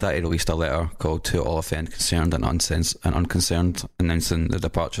before he did that, he released a letter called "To All Offend Concerned and Unconcerned," announcing the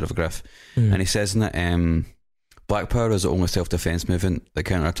departure of Griff. And he says in it, Black Power is the only self-defence movement that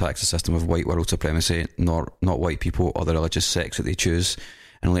counterattacks the system of white world supremacy, not white people or the religious sects that they choose.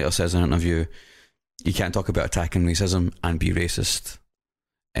 And later says in an interview, you can't talk about attacking racism and be racist.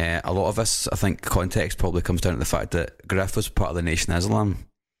 A lot of this, I think, context probably comes down to the fact that Griff was part of the Nation of Islam,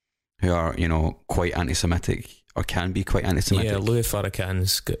 who are, quite anti-Semitic, or can be quite anti-Semitic. Yeah, Louis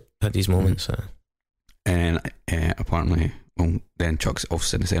Farrakhan's had these moments. And apparently, then Chuck's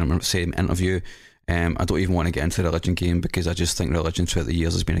also said in the same interview, I don't even want to get into the religion game because I just think religion throughout the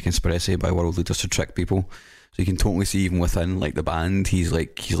years has been a conspiracy by world leaders to trick people. So you can totally see even within like the band, he's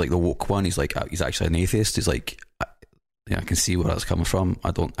like the woke one. He's actually an atheist. He's like, I can see where that's coming from.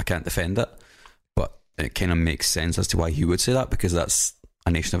 I can't defend it, but it kind of makes sense as to why he would say that, because that's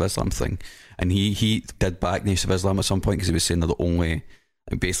a Nation of Islam thing. And he did back Nation of Islam at some point because he was saying they're the only,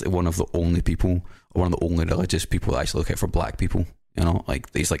 basically one of the only people, or one of the only religious people that actually look out for black people.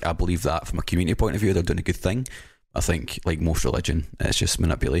 He's like, I believe that from a community point of view, they're doing a good thing. I think, like most religion, it's just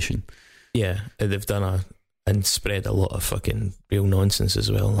manipulation. Yeah, they've done and spread a lot of fucking real nonsense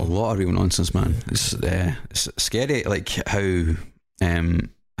as well. A lot of real nonsense, man. It's scary, like how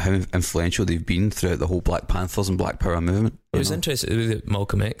influential they've been throughout the whole Black Panthers and Black Power movement. It was interesting that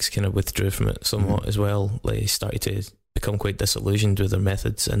Malcolm X kind of withdrew from it somewhat as well. Like, he started to become quite disillusioned with their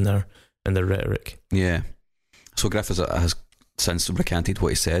methods and their rhetoric. Yeah. So Griff has since recanted what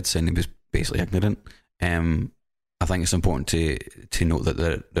he said, saying he was basically ignorant. I think it's important to note that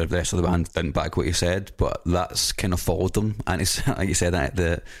the rest of the band didn't back what he said, but that's kind of followed them. And it's, like you said,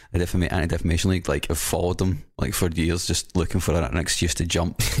 the Anti-Defamation League have followed them for years, just looking for an excuse to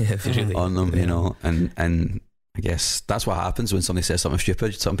jump on them, and I guess that's what happens when somebody says something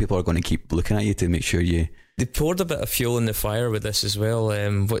stupid. Some people are going to keep looking at you to make sure you... They poured a bit of fuel in the fire with this as well.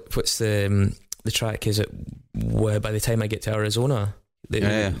 What's the track? Is it By the Time I Get to Arizona?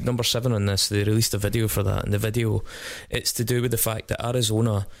 Number 7 on this, they released a video for that, and the video, it's to do with the fact that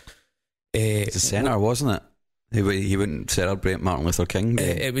Arizona, it's a centre, wasn't it? He wouldn't celebrate Martin Luther King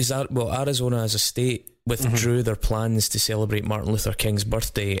Day. It was Arizona as a state withdrew their plans to celebrate Martin Luther King's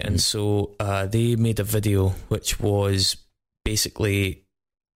birthday, and so they made a video which was basically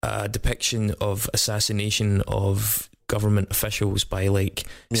a depiction of assassination of government officials by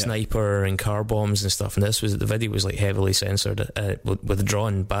sniper and car bombs and stuff, and the video was heavily censored,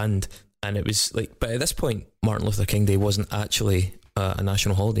 withdrawn, banned, and it was but at this point Martin Luther King Day wasn't actually a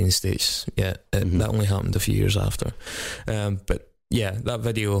national holiday in the States yet. That only happened a few years after, but yeah, that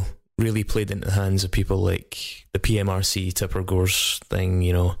video really played into the hands of people like the PMRC, Tipper Gore's thing.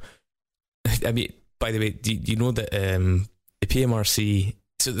 I mean, by the way, do you know that the PMRC,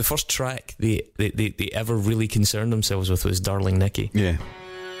 so the first track they ever really concerned themselves with was Darling Nikki. Yeah.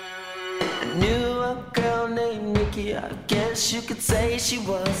 I knew a girl named Nikki, I guess you could say she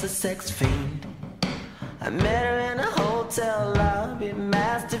was a sex fiend. I met her in a hotel lobby,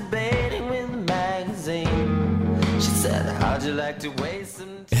 masturbating with a magazine. She said, how'd you like to waste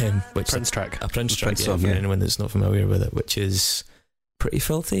some time? Prince track. A Prince track, for anyone that's not familiar with it, which is pretty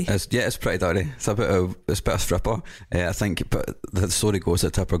filthy. It's pretty dirty. It's a bit of a stripper. I think, but the story goes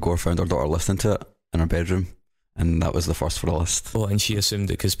that Tipper Gore found her daughter listening to it in her bedroom, and that was the first for the list. Oh, and she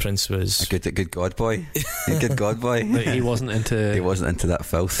assumed it because Prince was a good God boy. A good God boy. He wasn't into that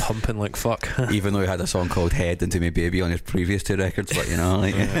filth, pumping like fuck. Even though he had a song called "Head Into Me Baby" on his previous 2 records, but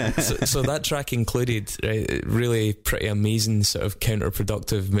so that track included really pretty amazing sort of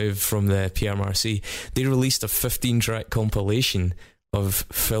counterproductive move from the PMRC. They released a 15-track compilation of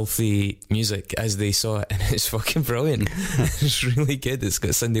filthy music as they saw it, and it's fucking brilliant. It's really good. It's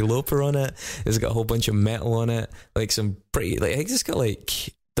got Cyndi Lauper on it, it's got a whole bunch of metal on it, some pretty, I think it's got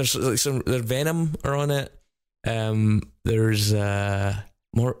there's Venom are on it, there's is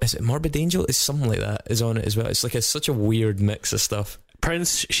it Morbid Angel? It's something like that is on it as well. It's such a weird mix of stuff.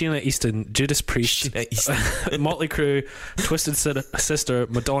 Prince, Sheena Easton, Judas Priest, Motley Crue, Twisted Sister,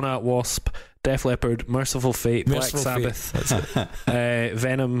 Madonna, Wasp, Def Leppard, Merciful Fate, Black Sabbath,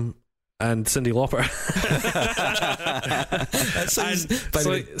 Venom, and Cyndi Lauper. That sounds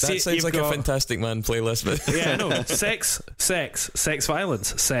like a Fantastic Man playlist. But yeah, no. Sex,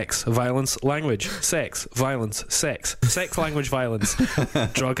 violence, language, sex, violence, sex, language, violence,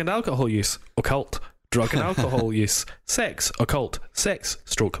 drug and alcohol use, occult, drug and alcohol use, sex, occult, sex,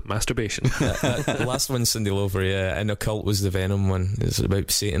 stroke, masturbation. The last one's Cyndi Lauper, yeah, and occult was the Venom one. It's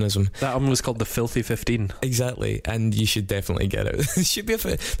about Satanism. That one was called The Filthy 15. Exactly, and you should definitely get it.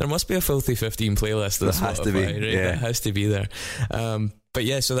 There must be a Filthy 15 playlist. There has to be, right? yeah. It has to be there. But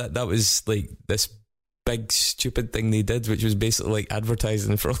yeah, so that was like this big stupid thing they did, which was basically like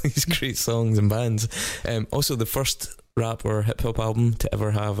advertising for all these great songs and bands. Also, the first rap or hip hop album to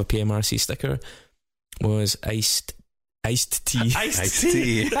ever have a PMRC sticker was Iced Tea. Iced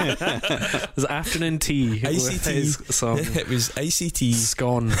Tea. It was Afternoon Tea. Icy with Tea. his song. It was Icy Tea.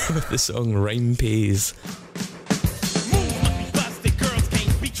 Scone. With the song Rhyme Pays.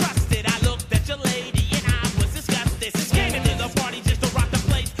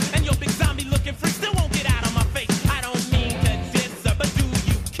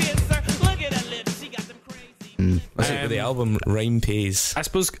 The album Rhyme Pays. I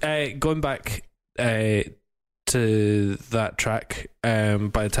suppose going back to that track, by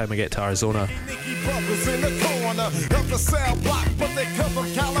the time I get to Arizona,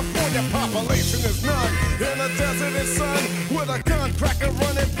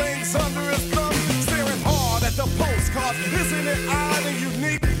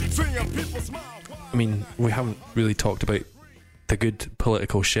 I mean, we haven't really talked about the good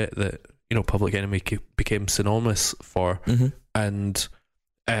political shit that, you know, Public Enemy became synonymous for. Mm-hmm. And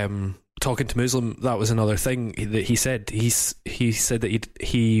talking to Muslim, that was another thing that he said. He said that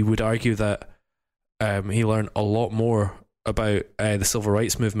he would argue that he learned a lot more about the civil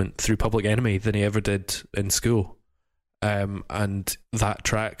rights movement through Public Enemy than he ever did in school. And that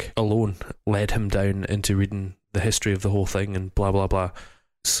track alone led him down into reading the history of the whole thing and blah, blah, blah.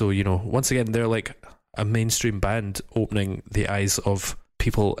 So, you know, once again, they're like a mainstream band opening the eyes of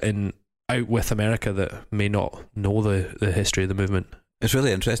people out with America that may not know the history of the movement. It's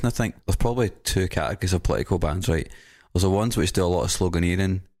really interesting. I think there's probably two categories of political bands, right? There's the ones which do a lot of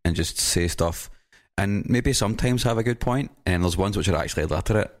sloganeering and just say stuff and maybe sometimes have a good point, and there's ones which are actually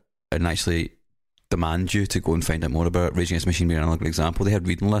literate and actually demand you to go and find out more about it. Rage Against the Machine being another good example. They had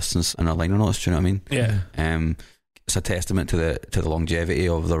reading lists and a liner notes, do you know what I mean? Yeah. It's a testament to the longevity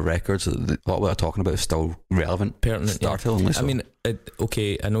of their records. A lot of what they're talking about is still relevant, pertinent. Yeah. I mean,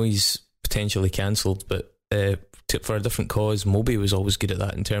 okay, I know he's potentially cancelled, but for a different cause, Moby was always good at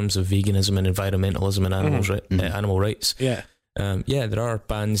that in terms of veganism and environmentalism and animal rights. Yeah. There are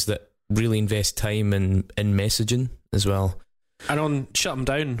bands that really invest time in messaging as well. And on Shut 'Em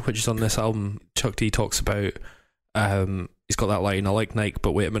Down, which is on this album, Chuck D talks about, he's got that line, I like Nike,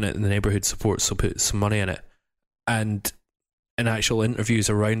 but wait a minute, the neighbourhood supports, so put some money in it. And in actual interviews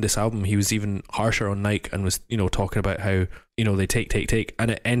around this album, he was even harsher on Nike and was, you know, talking about how, you know, they take,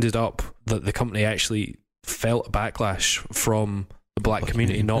 and it ended up that the company actually felt a backlash from the black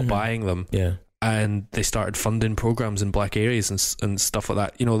community not buying them. Yeah. And they started funding programs in black areas and stuff like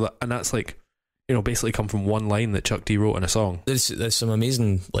that, you know, and that's like, you know, basically come from one line that Chuck D wrote in a song. There's some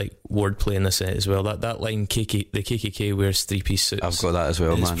amazing like wordplay in this set as well. That line, the KKK wears three-piece suits. I've got that as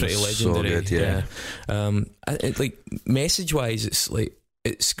well, man. Pretty it's legendary. So good, yeah. Like message-wise,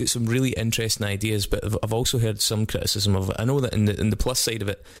 it's got some really interesting ideas, but I've also heard some criticism of it. I know that in the plus side of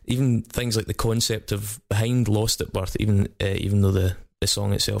it, even things like the concept of behind Lost at Birth, even though the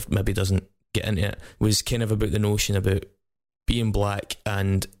song itself maybe doesn't get into it, was kind of about the notion about being black,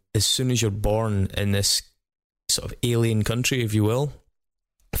 and as soon as you're born in this sort of alien country, if you will,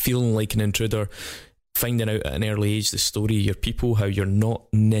 feeling like an intruder, finding out at an early age the story of your people, how you're not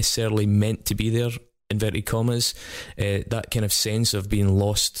necessarily meant to be there, inverted commas, that kind of sense of being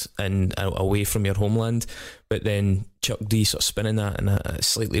lost and away from your homeland. But then Chuck D sort of spinning that in a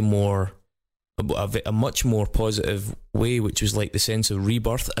slightly more, a much more positive way, which was like the sense of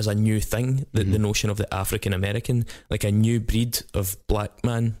rebirth as a new thing, the notion of the African American, like a new breed of black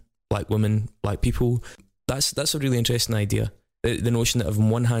man, black woman, black people. That's a really interesting idea. The notion that on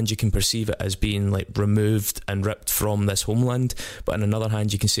one hand you can perceive it as being like removed and ripped from this homeland, but on another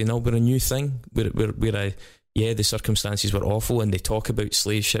hand you can say, no, we're a new thing. We're the circumstances were awful, and they talk about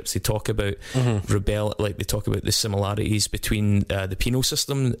slave ships, they talk about they talk about the similarities between the penal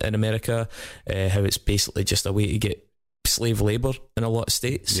system in America, how it's basically just a way to get slave labour in a lot of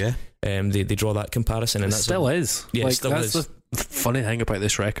states. Yeah. They draw that comparison, and it still is. Yeah, like, still that's is. The funny thing about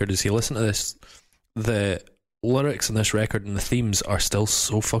this record is you listen to this, the lyrics in this record and the themes are still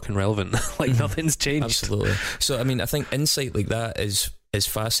so fucking relevant. Like nothing's changed. Absolutely. So I mean, I think insight like that is is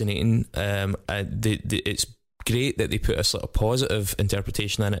fascinating. It's great that they put a sort of positive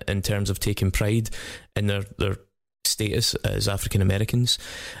interpretation in it in terms of taking pride in their status as African Americans.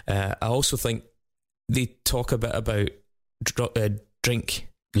 I also think they talk a bit about drink.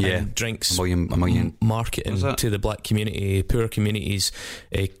 And drinks marketing to the black community, poor communities,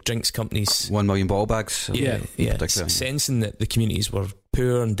 drinks companies. 1 million bottle bags. Sensing that the communities were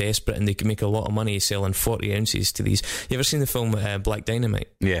poor and desperate and they could make a lot of money selling 40 ounces to these. You ever seen the film Black Dynamite?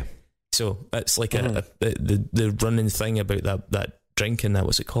 Yeah. So that's like the running thing about that drink, and that,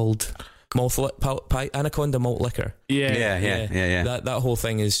 what's it called? Anaconda malt liquor. Yeah. That whole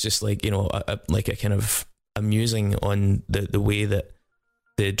thing is just like, you know, like a kind of amusing on the way that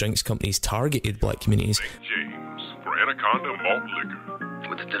the drinks companies targeted black communities. St. James for Anaconda malt liquor.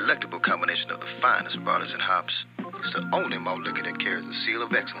 With a delectable combination of the finest varnished and hops, it's the only malt liquor that carries the seal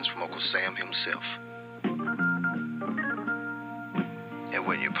of excellence from Uncle Sam himself. And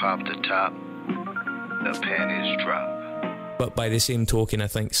when you pop the top, the panties drop. But by the same token, I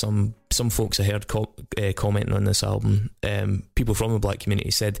think some folks I heard commenting on this album, people from the black community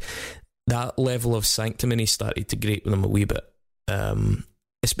said that level of sanctimony started to grate with them a wee bit.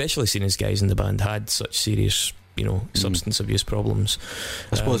 Especially seeing as guys in the band had such serious, you know, substance abuse problems.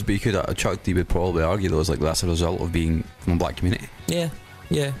 I suppose, but you could, Chuck D would probably argue though, like that's a result of being from a black community. Yeah.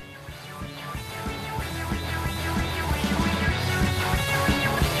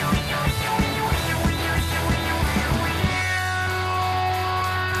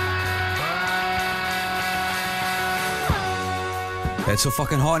 It's so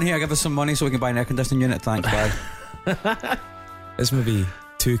fucking hot in here. Give us some money so we can buy an air conditioning unit. Thanks, bye. This may be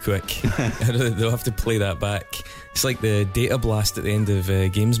too quick. They'll have to play that back. It's like the data blast at the end of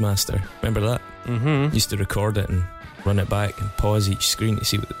Games Master. Remember that? Mm-hmm. Used to record it and run it back and pause each screen to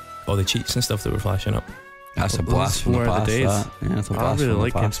see all the cheats and stuff that were flashing up. That's a blast from the past. I really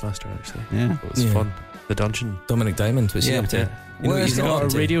like Games Master, actually. Yeah, it was fun. The dungeon. Dominic Diamond was he up to? Yeah. You know, he's got a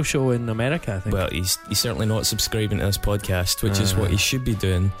radio show in America, I think. Well, he's certainly not subscribing to this podcast, which is what he should be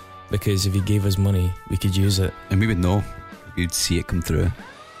doing, because if he gave us money, we could use it. And we would know. We'd see it come through.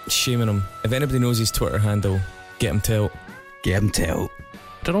 Shaming him. If anybody knows his Twitter handle, get him tell. Get him tell.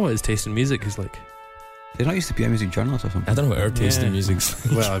 I don't know what his taste in music is like. They're not used to be a music journalist or something. I don't know what our taste in music's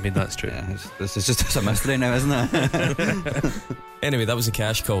like. Well, I mean, that's true. Yeah, it's just a mystery now, isn't it? Anyway, that was a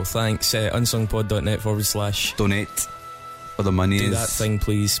cash call. Thanks. unsungpod.net/ donate for the money. Do that thing,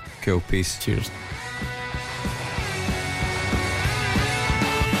 please. Cool, peace. Cheers.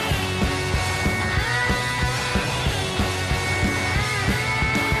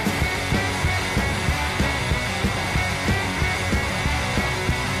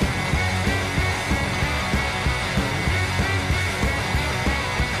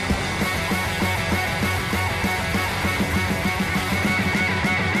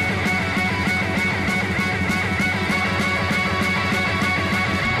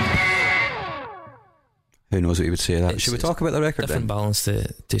 Who knows what you would say to that? Should we talk about the record different then? Balance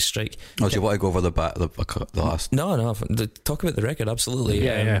to strike. Or do you want to go over the last? No. Talk about the record, absolutely.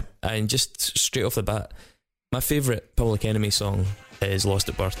 Yeah. And just straight off the bat, my favourite Public Enemy song is Lost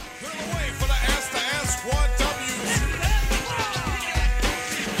at Birth.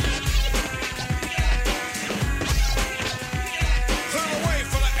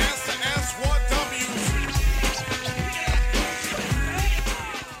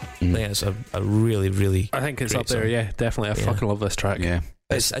 I think it's a really, really I think it's up song. there, yeah, definitely. I fucking love this track. Yeah.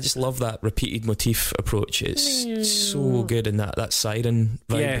 I just love that repeated motif approach. It's so good, in that siren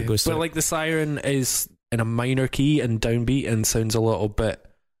vibe that goes through. But like the siren is in a minor key and downbeat and sounds a little bit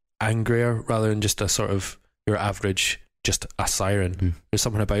angrier rather than just a sort of your average, just a siren. There's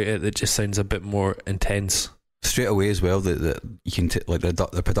something about it that just sounds a bit more intense. Straight away as well, that you can like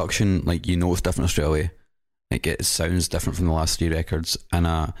the production, like you know it's different straight away. Like it sounds different from the last 3 records,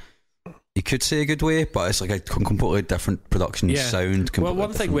 and you could say a good way, but it's like a completely different production sound. Well,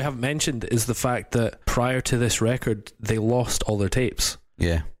 one thing we haven't mentioned is the fact that prior to this record, they lost all their tapes.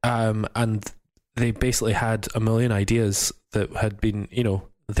 Yeah. And they basically had a million ideas that had been,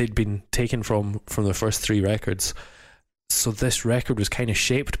 they'd been taken from their first 3 records. So this record was kind of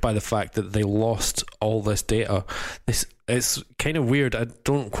shaped by the fact that they lost all this data. It's kind of weird. I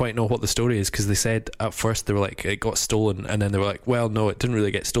don't quite know what the story is, because they said at first they were like, it got stolen, and then they were like, well, no, it didn't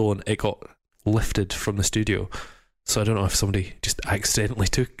really get stolen. It got lifted from the studio. So I don't know if somebody just accidentally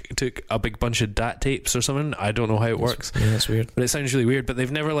took a big bunch of DAT tapes or something. I don't know how it works. Yeah, that's weird. But it sounds really weird. But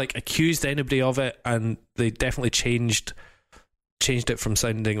they've never like accused anybody of it, and they definitely changed it from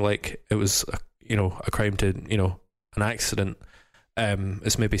sounding like it was a crime to an accident.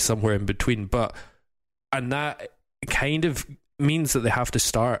 It's maybe somewhere in between, and that kind of means that they have to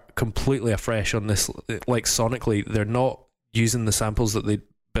start completely afresh on this. Like sonically, they're not using the samples that they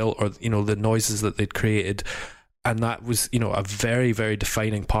built, or the noises that they'd created, and that was a very, very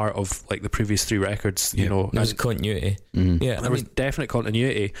defining part of like the previous 3 records. There's continuity. Yeah, there was definite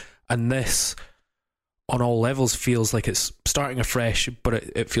continuity, and this on all levels feels like it's starting afresh, but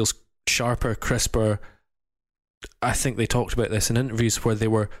it feels sharper, crisper. I think they talked about this in interviews where they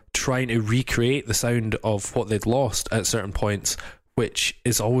were trying to recreate the sound of what they'd lost at certain points, which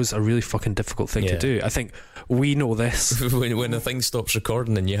is always a really fucking difficult thing to do. I think we know this. when a thing stops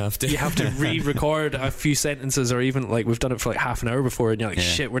recording, and you have to re-record a few sentences, or even like we've done it for like half an hour before, and you're like,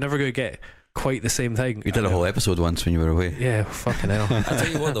 shit, we're never going to get quite the same thing. We did a whole episode once when you were away. Yeah, fucking hell. I tell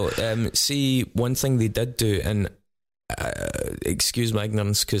you what though, see, one thing they did do, and excuse my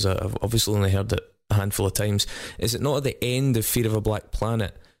ignorance because I've obviously only heard it a handful of times, is it not at the end of Fear of a Black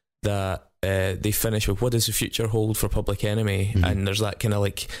Planet that they finish with what does the future hold for Public Enemy, and there's that kind of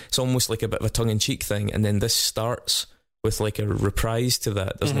like, it's almost like a bit of a tongue-in-cheek thing, and then this starts with like a reprise to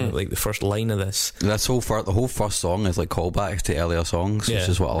that, doesn't it? Like the first line of this. The whole first song is like callbacks to earlier songs, which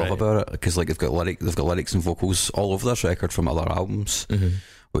is what I love about it, because like they've got lyrics and vocals all over this record from other albums,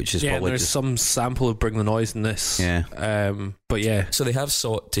 which is probably there's some sample of Bring the Noise in this. But so they have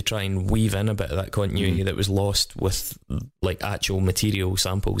sought to try and weave in a bit of that continuity that was lost with like actual material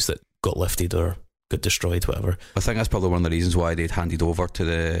samples that got lifted or got destroyed, whatever. I think that's probably one of the reasons why they'd handed over to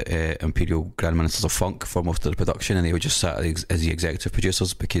the Imperial Grand Ministers of Funk for most of the production, and they would just sat as the executive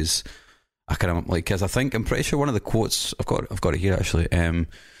producers, because I'm pretty sure one of the quotes I've got it here actually.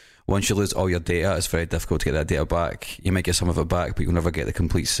 Once you lose all your data, it's very difficult to get that data back. You might get some of it back, but you'll never get the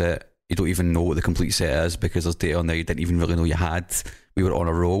complete set. You don't even know what the complete set is, because there's data on there you didn't even really know you had. We were on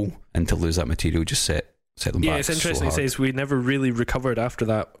a roll, and to lose that material just set them back. Yeah, it's interesting. It says we never really recovered after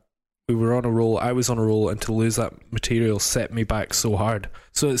that. We were on a roll, I was on a roll, and to lose that material set me back so hard.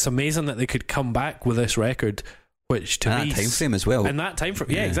 So it's amazing that they could come back with this record, which to me, that time frame as well. And that time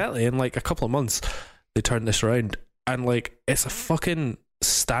frame, yeah, exactly. In like a couple of months, they turned this around, and like it's a fucking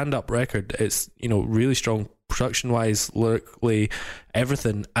stand-up record. It's really strong production-wise, lyrically,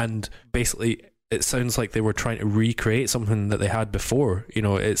 everything, and basically it sounds like they were trying to recreate something that they had before.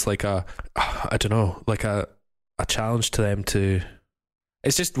 It's like a challenge to them to.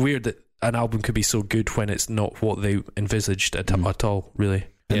 It's just weird that an album could be so good when it's not what they envisaged at all, really.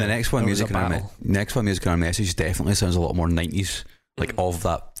 And the next one, Music and Our Message, definitely sounds a lot more 90s, like of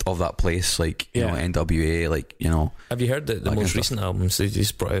that place, like NWA, like Have you heard the most recent albums? They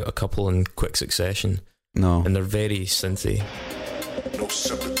just brought out a couple in quick succession. No, and they're very synthy. No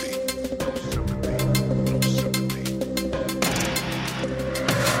sympathy.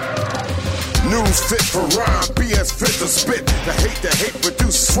 News fit for rhyme, BS fit to spit. The hate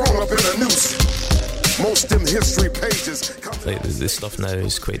produce, thrown up in a noose. Most them history pages. Like, the stuff now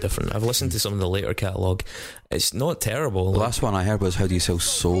is quite different. I've listened to some of the later catalogue. It's not terrible. The last one I heard was How Do You Sell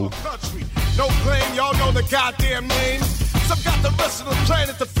Soul? No claim, y'all know the goddamn name. Some got the rest of the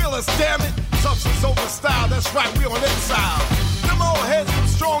planet to feel us, damn it. Substance over style, that's right, we on exile. Them old heads from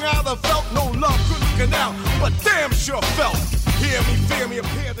strong out of felt no love, good looking out, but damn sure felt. Hear me, fear me,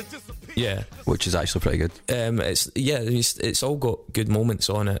 appear to disappear. Yeah, which is actually pretty good. It's all got good moments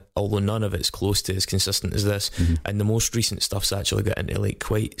on it, although none of it's close to as consistent as this. And the most recent stuff's actually got into like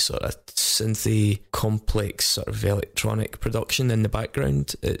quite sort of synthy, complex sort of electronic production in the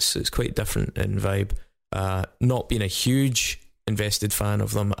background. It's quite different in vibe. Not being a huge invested fan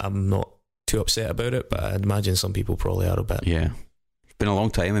of them, I'm not too upset about it, but I'd imagine some people probably are a bit. Yeah. Been a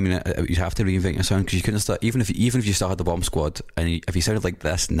long time. I mean, you'd have to reinvent your sound, because you couldn't start, even if you still had the Bomb Squad, and if you sounded like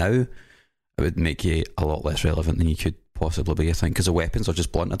this now, it would make you a lot less relevant than you could possibly be, I think, because the weapons are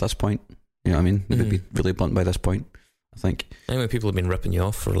just blunt at this point. You know what I mean? They would be really blunt by this point, I think. Anyway, people have been ripping you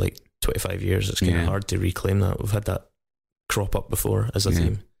off for like 25 years. It's kind of hard to reclaim that. We've had that crop up before as a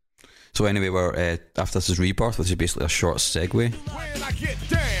theme. So anyway, we're after this is Rebirth, which is basically a short segue. When I get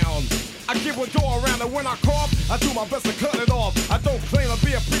down, I give a door around, and when I cough, I do my best to cut it off. I don't claim to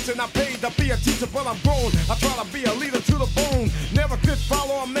be a preacher, not paid to be a teacher, but I'm grown. I try to be a leader to the bone. Never could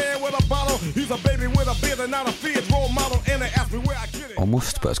follow a man with a bottle. He's a baby with a beard and not a feared role model. And they ask me where I get it.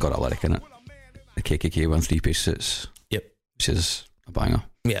 Almost, but it's got a lyric in it. The KKK 1 3-piece suits. Yep. Which is a banger.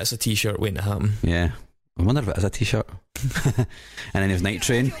 Yeah, it's a t-shirt waiting to happen. Yeah. I wonder if it is a t-shirt. And then there's Night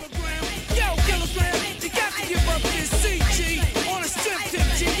Train.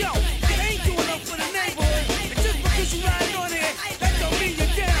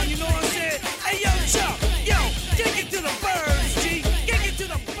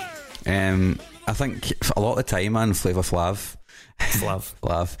 I think a lot of the time, man, Flavor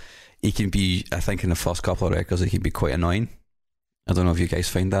Flav, he can be, I think in the first couple of records, he can be quite annoying. I don't know if you guys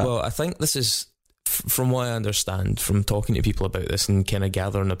find that. Well, I think this is, from what I understand, from talking to people about this and kind of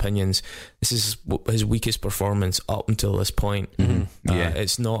gathering opinions, this is his weakest performance up until this point.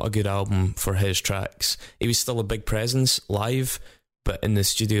 It's not a good album for his tracks. He was still a big presence live, but in the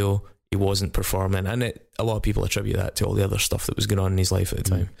studio he wasn't performing, and a lot of people attribute that to all the other stuff that was going on in his life at the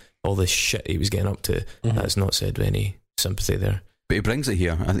time. All the shit he was getting up to. That's not said with any sympathy there. But he brings it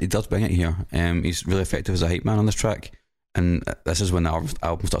here. He does bring it here. He's really effective as a hype man on this track. And this is when the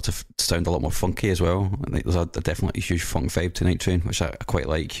album starts to sound a lot more funky as well. There's a definitely huge funk vibe to Night Train, which I quite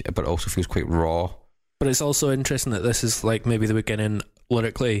like, but it also feels quite raw. But it's also interesting that this is like maybe the beginning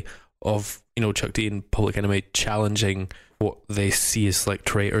lyrically of, you know, Chuck D and Public Enemy challenging what they see as like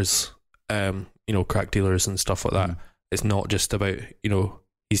traitors, you know, crack dealers and stuff like that. It's not just about, you know,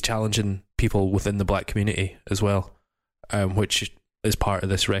 he's challenging people within the black community as well, which is part of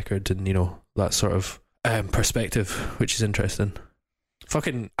this record, and, you know, that sort of perspective, which is interesting.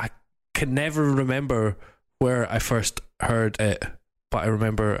 I can never remember where I first heard it, but I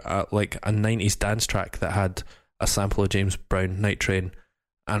remember like a 90s dance track that had a sample of James Brown, Night Train,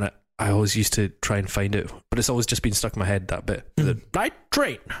 and I always used to try and find it, but it's always just been stuck in my head, that bit. The Night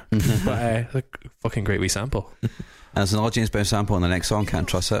Train. But a fucking great wee sample. And there's another James Brown sample in the next song, Can't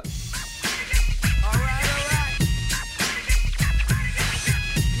Trust It.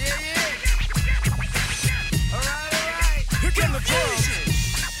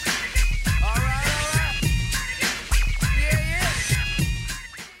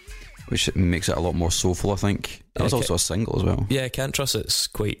 Which makes it a lot more soulful, I think. That was also a single as well. Yeah, Can't Trust It's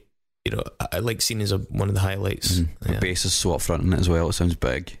quite, you know, I like seen as one of the highlights. The bass is so upfront in it as well. It sounds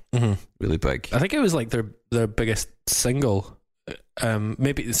big, really big. I think it was like their biggest single,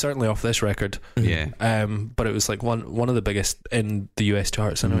 maybe certainly off this record. But it was like one of the biggest in the US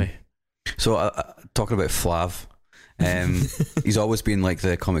charts anyway. So talking about Flav, he's always been like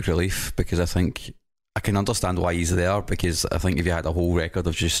the comic relief, because I think I can understand why he's there, because I think if you had a whole record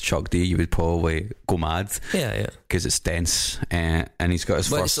of just Chuck D, you would probably go mad. Yeah. Because it's dense, and he's got his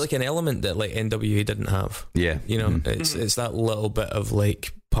first... it's like an element that like NWA didn't have. Yeah. You know, it's that little bit of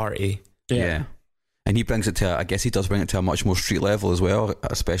like party. Yeah. And he brings it to, I guess he does bring it to a much more street level as well,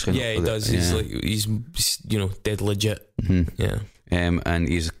 especially... Yeah, he does. He's you know, dead legit. Yeah. And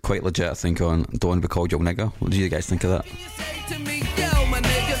he's quite legit, I think, on Don't Want to Be Called Young Nigga. What do you guys think of that?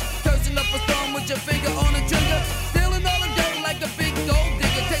 Your finger on a trigger, stealing all the dirt like a big gold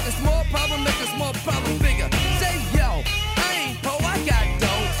digger. Take a small problem, make a small problem bigger. Say yo, I ain't po, I got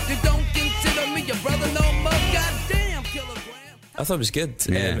dough. You don't consider me your brother no more. Goddamn, kilogram. I thought it was good.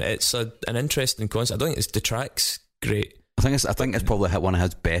 It's an interesting concept. I don't think the track's great. I think it's probably one of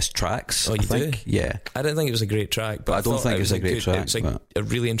his best tracks. Oh, you do? Yeah. I didn't think it was a great track, but I don't think it's a great track. It's like a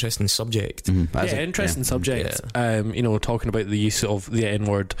really interesting subject. Interesting subject. You know, talking about the use of the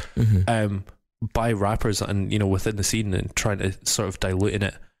N-word. By rappers and, you know, within the scene, and trying to sort of diluting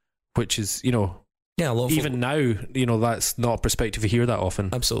it, which is, you know, a lot of even now, you know, that's not a perspective you hear that often.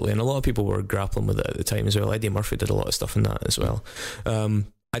 Absolutely, and a lot of people were grappling with it at the time as well. Eddie Murphy did a lot of stuff in that as well.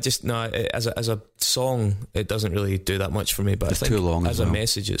 As a song, it doesn't really do that much for me, but it's I think too long as a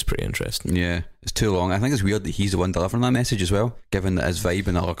message, it's pretty interesting. Yeah, it's too long. I think it's weird that he's the one delivering that message as well, given that his vibe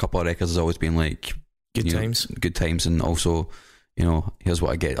in a couple of records has always been like good times, and also, you know, here's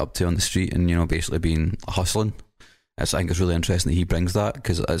what I get up to on the street, and, you know, basically being hustling. I think it's really interesting that he brings that,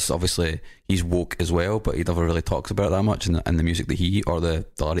 because it's obviously he's woke as well, but he never really talks about it that much in the music that he, or the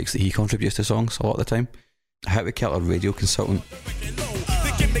lyrics that he contributes to songs a lot of the time. How we kill a radio consultant.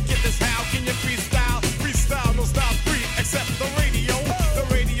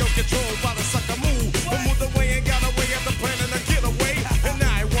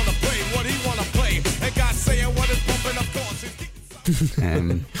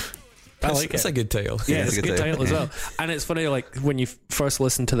 I like it's a good title. Yeah, it's a good title as well. And it's funny, like, when you first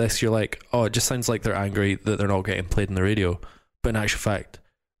listen to this, you're like, oh, it just sounds like they're angry that they're not getting played on the radio. But in actual fact,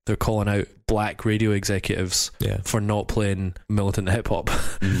 they're calling out black radio executives for not playing militant hip hop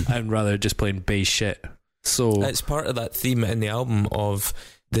and rather just playing bass shit. So it's part of that theme in the album of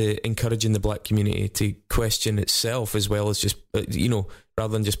the encouraging the black community to question itself, as well as just, you know,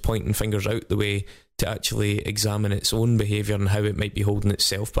 rather than just pointing fingers out the way, to actually examine its own behaviour and how it might be holding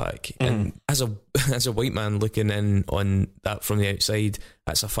itself back. And as a white man looking in on that from the outside,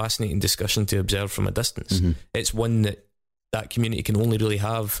 that's a fascinating discussion to observe from a distance. It's one that community can only really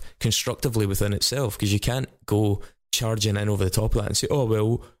have constructively within itself, because you can't go charging in over the top of that and say, oh,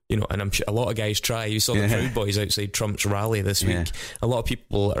 well, you know, and I'm sure a lot of guys try. You saw the Proud Boys outside Trump's rally this week. A lot of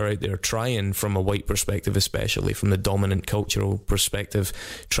people are out there trying, from a white perspective, especially from the dominant cultural perspective,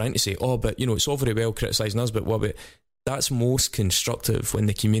 trying to say, oh, but, you know, it's all very well criticising us, but what about that's most constructive when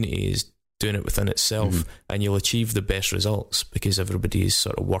the community is doing it within itself, and you'll achieve the best results because everybody is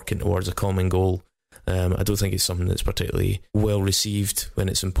sort of working towards a common goal. I don't think it's something that's particularly well received when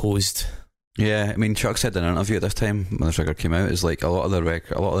it's imposed. Yeah, I mean, Chuck said in an interview at this time when this record came out, is like a lot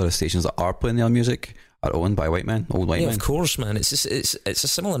of the stations that are playing their music are owned by white men, old white men. Of course, man. It's a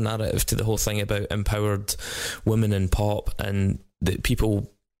similar narrative to the whole thing about empowered women in pop, and that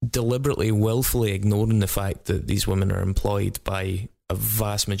people deliberately, willfully ignoring the fact that these women are employed by a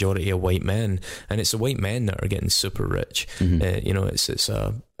vast majority of white men, and it's the white men that are getting super rich. It's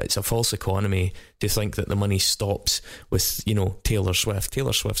a false economy to think that the money stops with Taylor Swift.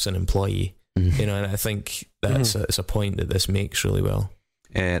 Taylor Swift's an employee, and I think that's it's a point that this makes really well.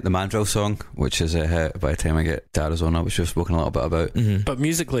 The Mandrill song, which is a hit by the time I get to Arizona, which we've spoken a little bit about. But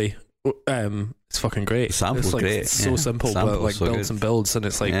musically, it's fucking great. The sample's like, great. It's so simple, but like so builds good. And builds, and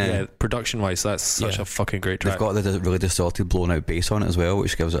it's like production wise, that's such a fucking great track. They've got the really distorted, blown out bass on it as well,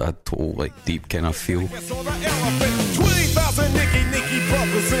 which gives it a total like deep kind of feel. 20,000 Nicky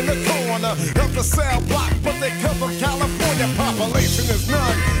brothers in the corner of the cell block, but they cover California. Population is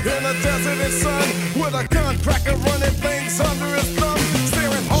none in a desert and sun, with a gun cracker running things under his thumb,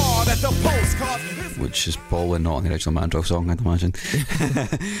 staring hard at the postcards. Which is probably not on the original Mandrill song, I'd imagine.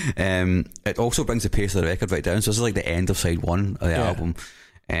 It also brings the pace of the record right down, so this is like the end of side one of the album.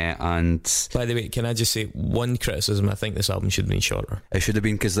 And by the way, can I just say one criticism? I think this album should have been shorter. It should have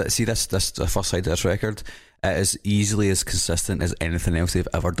been, because see this the first side of this record, it is easily as consistent as anything else they've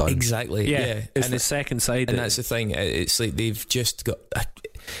ever done. Exactly. Yeah. It's the second side, and that's the thing. It's like they've just got.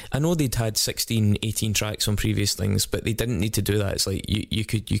 I know they'd had 16, 18 tracks on previous things, but they didn't need to do that. It's like you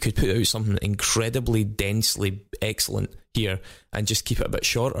could put out something incredibly densely excellent here and just keep it a bit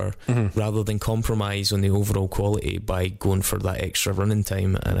shorter, rather than compromise on the overall quality by going for that extra running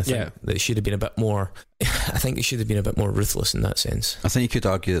time. And I think that it should have been a bit more. I think it should have been a bit more ruthless in that sense. I think you could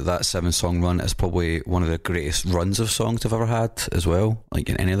argue that 7-song run is probably one of the greatest runs of songs they've ever had as well, like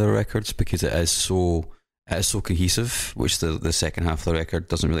in any of their records, because it is so cohesive, which the second half of the record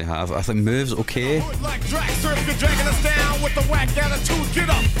doesn't really have. I think Move's okay. Like drag surf, you're dragging us down with the whack attitude. Get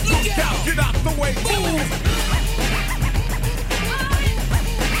up, look out, get out the way, move.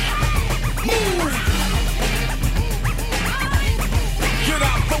 Get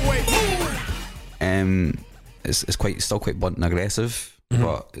out the way, move. It's still quite blunt and aggressive,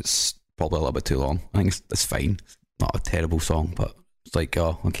 but it's probably a little bit too long. I think it's fine. Not a terrible song, but it's like,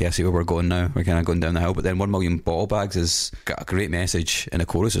 oh, okay, I see where we're going now. We're kind of going down the hill. But then 1 Million Bottle Bags has got a great message, and the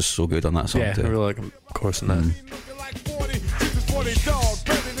chorus is so good on that song too. I really like the chorus in that.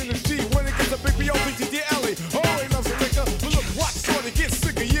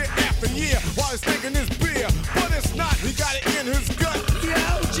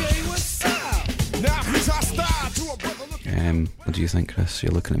 What do you think, Chris?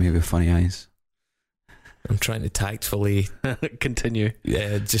 You're looking at me with funny eyes. I'm trying to tactfully continue.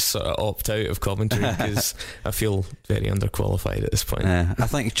 Yeah, just sort of opt out of commentary because I feel very underqualified at this point. I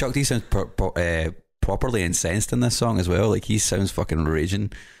think Chuck D sounds properly incensed in this song as well. Like, he sounds fucking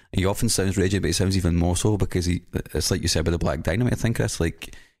raging. He often sounds raging, but he sounds even more so because it's like you said with the Black Dynamite. I think Chris,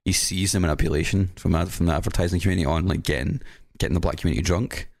 like, he sees the manipulation from the advertising community on like getting the black community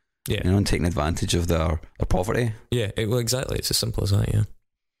drunk. Yeah, and taking advantage of their poverty. Yeah, well, exactly. It's as simple as that. Yeah.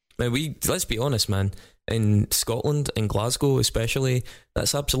 Now let's be honest, man. In Scotland, in Glasgow especially,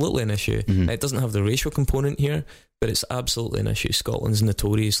 that's absolutely an issue. It doesn't have the racial component here, but it's absolutely an issue. Scotland's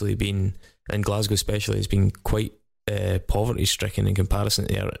notoriously been, and Glasgow especially, has been quite poverty stricken in comparison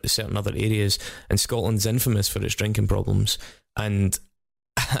to certain other areas. And Scotland's infamous for its drinking problems, and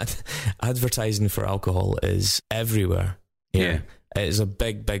advertising for alcohol is everywhere. Yeah. It is a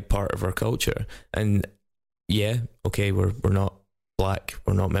big, big part of our culture. And okay, we're not black,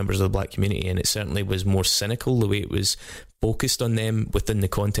 we're not members of the black community, and it certainly was more cynical the way it was focused on them within the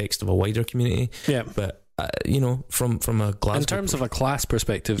context of a wider community. Yeah. But from a Glasgow, in terms of a class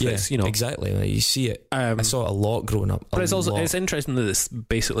perspective, it's, exactly, like, you see it. I saw it a lot growing up. But it's interesting that it's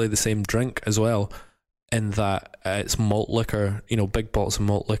basically the same drink as well, in that it's malt liquor, big bottles of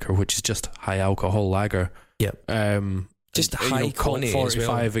malt liquor, which is just high alcohol lager. Yep. Just high quantity,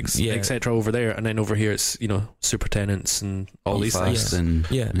 45, etc. over there, and then over here it's super tenants and all these things. And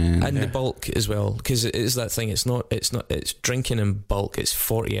the bulk as well, because it is that thing. It's drinking in bulk. It's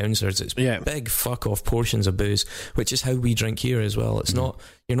 40 ounces. It's big fuck off portions of booze, which is how we drink here as well. It's not,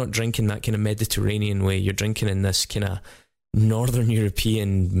 you're not drinking that kind of Mediterranean way. You're drinking in this kind of Northern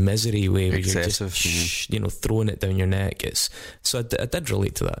European misery way, where excessive, you're just throwing it down your neck. I did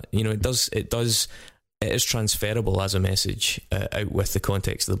relate to that. It is transferable as a message out with the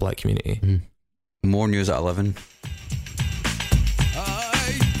context of the black community. More news at 11.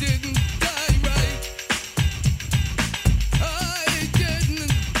 I didn't die right. I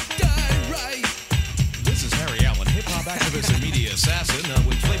didn't die right. This is Harry Allen, hip-hop activist and media assassin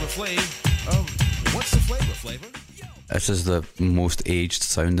with Flavor Flav. What's the flavor? This is the most aged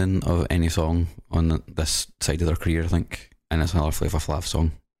sounding of any song on this side of their career, I think. And it's another Flavor Flav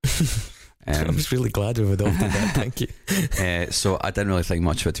song. I was really glad we adopted that, thank you. So I didn't really think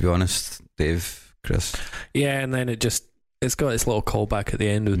much of it, to be honest, Dave, Chris. Yeah, and then it's got this little callback at the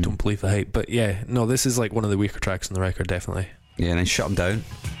end of Don't Believe the Hype. But yeah, no, this is like one of the weaker tracks on the record, definitely. Yeah, and then Shut 'Em Down.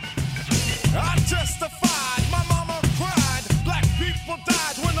 I testified, my mama cried, black people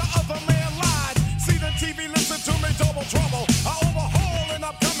died when the other man lied. See the TV, listen to me, double trouble. I overhaul and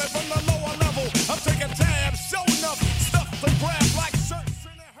I'm coming from the lower level. I'm taking tabs, show enough stuff to grab like shirts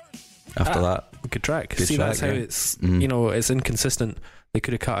in a hearse. After that, good track. Good See, track, that's how it's, you know, it's inconsistent. They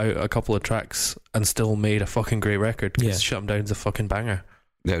could have cut out a couple of tracks and still made a fucking great record, because Shut 'Em Down's a fucking banger.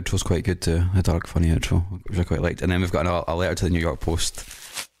 The outro's quite good too. A dark, funny outro, which I quite liked. And then we've got a letter to the New York Post.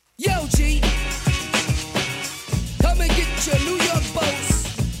 Yo, G, come and get your New York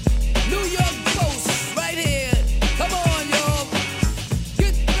Post. New York Post, right here. Come on, y'all.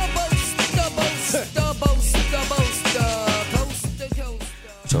 Get the Post, the Post, the Post, the Post, the Coast to Coast.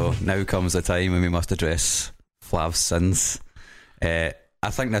 So now comes the time when we must address Flav's sins. I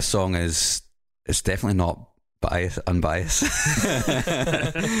think this song it's definitely not unbiased. I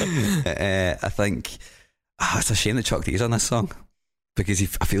think it's a shame that Chuck D's on this song, because I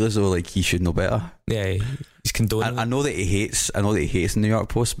feel as though like he should know better. Yeah, he's condoning. I know that he hates the New York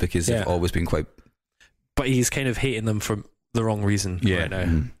Post, because they've always been quite. But he's kind of hating them for the wrong reason right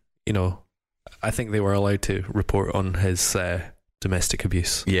now. You know, I think they were allowed to report on his domestic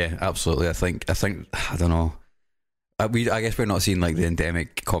abuse. Yeah, absolutely. I think I don't know. I guess we're not seeing like the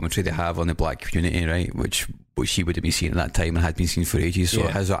endemic commentary they have on the black community, right? Which he would have been seeing at that time and had been seen for ages. So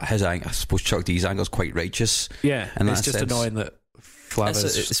his anger, I suppose Chuck D's anger is quite righteous. Yeah, and it's just annoying that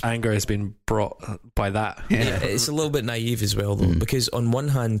Flav's anger has been brought by that. Yeah, it's a little bit naive as well, though, because on one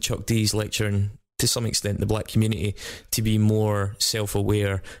hand, Chuck D's lecturing to some extent the black community to be more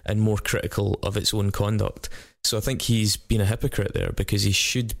self-aware and more critical of its own conduct. So I think he's been a hypocrite there, because he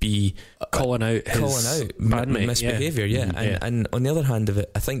should be calling out misbehaviour. And on the other hand of it,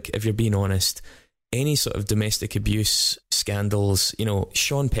 I think if you're being honest, any sort of domestic abuse scandals, you know,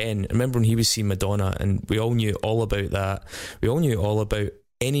 Sean Penn, remember when he was seeing Madonna, and we all knew all about that. We all knew all about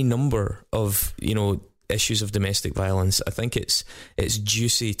any number of, you know, issues of domestic violence. I think it's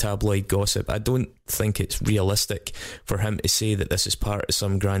juicy tabloid gossip. I don't think it's realistic for him to say that this is part of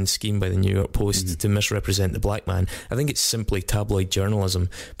some grand scheme by the New York Post to misrepresent the black man. I think it's simply tabloid journalism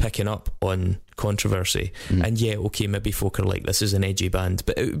picking up on controversy. And yeah, okay, maybe folk are like, this is an edgy band,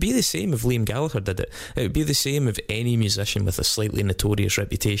 but it would be the same if Liam Gallagher did it. It would be the same if any musician with a slightly notorious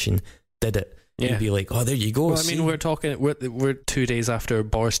reputation did it. You'd be like, oh, there you go. Well, I mean, we're 2 days after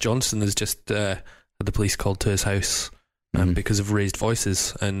Boris Johnson has just had the police called to his house because of raised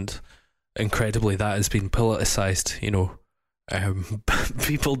voices, and incredibly that has been politicised. You know,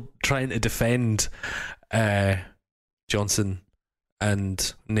 people trying to defend Johnson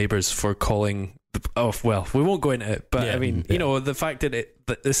and neighbours for calling. Oh well, we won't go into it, but I mean, you know, the fact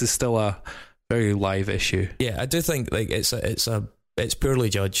that this is still a very live issue. Yeah, I do think like it's poorly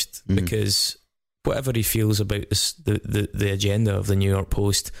judged, because whatever he feels about this, the agenda of the New York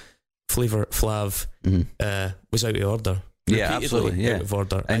Post, Flav was out of order. Yeah, absolutely. Out of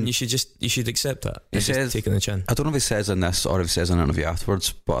order, and you should accept that. He says, taking the chin. I don't know if he says in this or if he says in an interview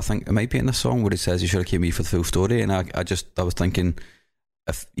afterwards, but I think it might be in this song where he says, "You should have came me for the full story." And I was thinking,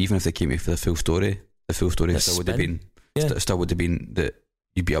 even if they came me for the full story still would have been that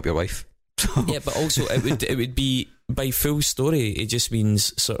you beat up your wife. Yeah, but also it would be by full story. It just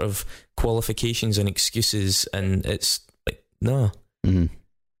means sort of qualifications and excuses, and it's like no.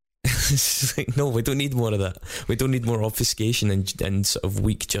 It's like, no, we don't need more of that. We don't need more obfuscation and sort of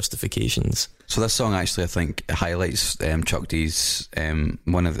weak justifications. So this song actually, I think, highlights Chuck D's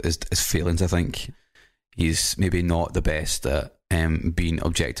one of his failings. I think he's maybe not the best at being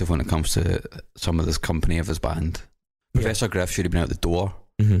objective when it comes to some of this company of his band. Professor Griff should have been out the door,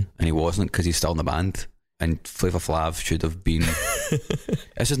 and he wasn't, because he's still in the band. And Flavor Flav should have been.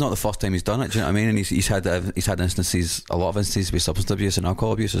 This is not the first time he's done it. Do you know what I mean? And he's had instances, a lot of instances with substance abuse and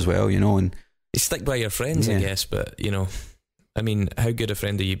alcohol abuse as well. You know, and you stick by your friends, I guess. But you know, I mean, how good a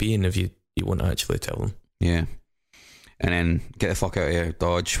friend are you being if you won't actually tell them? Yeah. And then Get the Fuck Out of Here,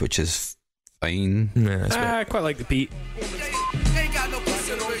 Dodge, which is fine. Yeah, I quite like the beat. Ain't got no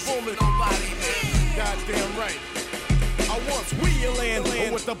consideration for nobody, man. Goddamn right. I once wheeling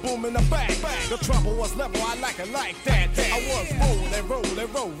with with the boom in the back. The trouble was level, I like it like that. I was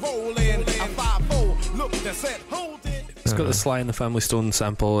rolling. I 5-4, looked and said, hold it. It's got the Sly and the Family Stone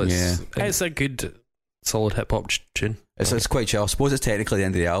sample. It's a good, solid hip hop tune. It's quite chill. I suppose it's technically the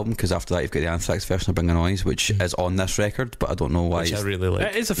end of the album, because after that you've got the Anthrax version of Bring the Noise, which is on this record, but I don't know why. Which I really like.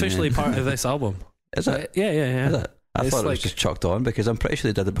 It is officially part of this album. Is it? Yeah. Is it? I thought it was just chucked on, because I'm pretty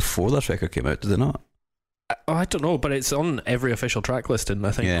sure they did it before this record came out, did they not? I don't know, but it's on every official track listing.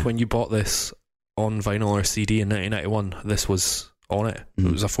 I think when you bought this on vinyl or CD in 1991, this was on it.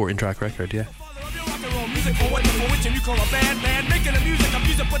 It was a 14-track record, yeah. Music for what you call a bad man. Making the music, I'm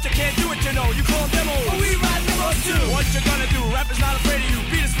using, but you can't do it, you know. You call demo. But we ride demos too. What you gonna do? Rap is not afraid of you.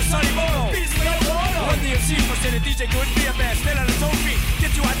 Beat us for Sonny Bono. Beat us for Yoko Ono. Run the MC for saying a DJ couldn't be a band. Stand on his own feet.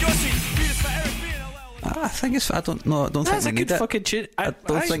 Get you out your seat. Beat us for Eric B. I think it's. I don't know. I don't think we need it. That's a good fucking tune. I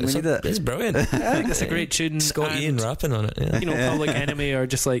don't think we need it. It's brilliant. I think it's a great tune. Scott Ian rapping on it. Yeah. You know, Public Enemy are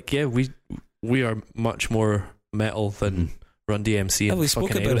just like, we are much more metal than Run DMC. And we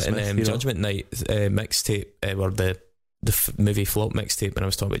spoke about it in Judgment Night mixtape, or the movie Flop mixtape when I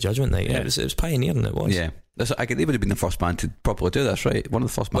was talking about Judgment Night. Yeah. It was pioneering. It was. Yeah. I could even have been the first band to properly do this, right? One of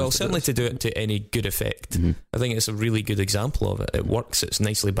the first bands. Well, certainly to do it to any good effect. I think it's a really good example of it. It works. It's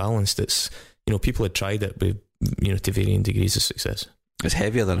nicely balanced. It's, you know, people had tried it with, you know, to varying degrees of success. It's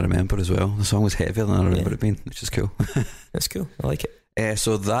heavier than I remember as well. The song was heavier than I remember it being, which is cool. That's cool. I like it.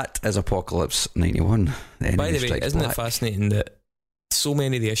 So that is Apocalypse 91. By the way, isn't it fascinating that so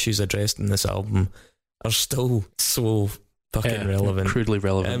many of the issues addressed in this album are still so fucking relevant? Crudely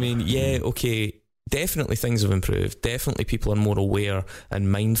relevant. I mean, okay, definitely things have improved. Definitely people are more aware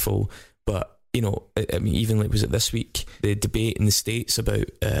and mindful. But, you know, I mean, even like, was it this week, the debate in the States about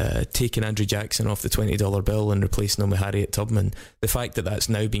taking Andrew Jackson off the $20 bill and replacing him with Harriet Tubman, the fact that that's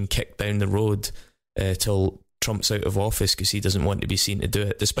now been kicked down the road till Trump's out of office because he doesn't want to be seen to do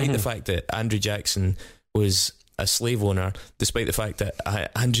it, despite the fact that Andrew Jackson was a slave owner, despite the fact that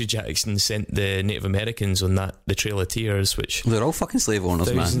Andrew Jackson sent the Native Americans on the Trail of Tears, which they're all fucking slave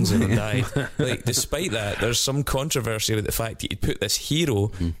owners, thousands man. of them died. Like, despite that, there's some controversy with the fact that he'd put this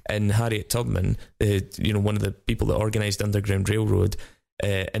hero in Harriet Tubman, you know, one of the people that organised Underground Railroad,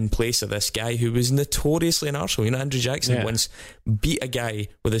 in place of this guy who was notoriously an arsehole. You know, Andrew Jackson once beat a guy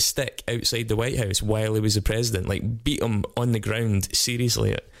with a stick outside the White House while he was the president, like beat him on the ground,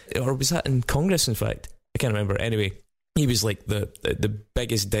 seriously. Or was that in Congress, in fact? I can't remember. Anyway, he was like the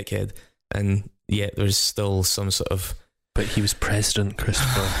biggest dickhead, and yet there's still some sort of... But he was president,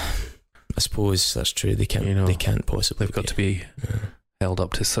 Christopher. I suppose that's true. They can't, you know, they can't possibly... They've got to be held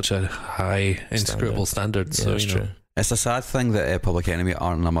up to such a high, inscrutable standard. Yeah, so, that's true. It's a sad thing that Public Enemy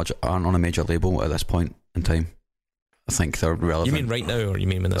aren't on a major label at this point in time. I think they're relevant. You mean right now, or you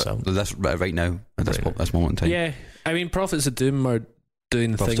mean when this album? Right now, at this moment in time. Yeah, I mean, Prophets of Doom are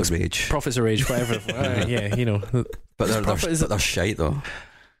doing Prophets things. Prophets of Rage, whatever. Yeah, you know. But they're shite though.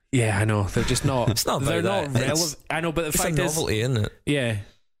 Yeah, I know. They're just not. It's not. They're not relevant. I know, but the fact is, novelty, isn't it? Yeah.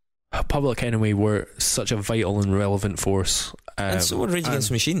 Public Enemy were such a vital and relevant force, and so were Rage Against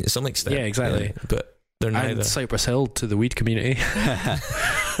the Machine to some extent. Yeah, exactly. Yeah, but they're neither. And Cypress Hill to the weed community.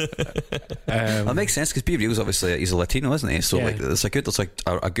 That makes sense because B Real's obviously he's a Latino, isn't he? So like there's a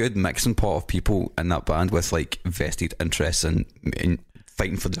good mixing pot of people in that band with like vested interests in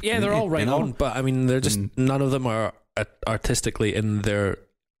fighting for the community, they're all right, you know? On, but I mean they're just none of them are artistically in their,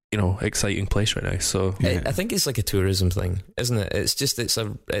 you know, exciting place right now. So I think it's like a tourism thing, isn't it? It's just it's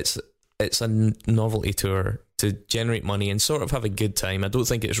a novelty tour to generate money and sort of have a good time. I don't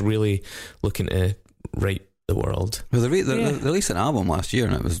think it's really looking to right the world. Well, they released an album last year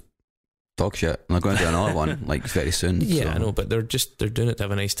and it was dog shit, and they're going to do another one like very soon. Yeah, so. I know, but they're doing it to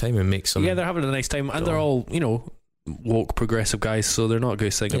have a nice time and make some. Yeah, they're having a nice time, and they're all, you know, woke progressive guys, so they're not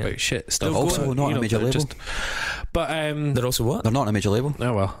going to sing about shit stuff. They're also not on a major label. But they're also what? They're not on a major label.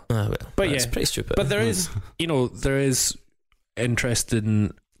 Oh well. But it's pretty stupid. But there is, you know, there is interest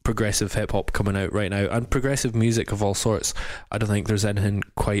in progressive hip hop coming out right now, and progressive music of all sorts. I don't think there's anything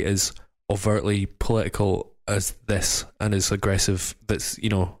quite as overtly political as this and as aggressive that's, you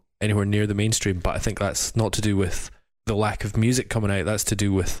know, anywhere near the mainstream. But I think that's not to do with the lack of music coming out. That's to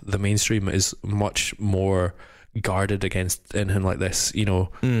do with the mainstream is much more guarded against anything like this. You know,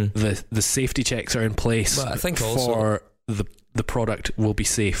 the safety checks are in place. But I think for also the product will be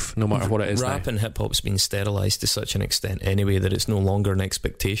safe no matter what it is. Rap and hip hop's been sterilised to such an extent anyway that it's no longer an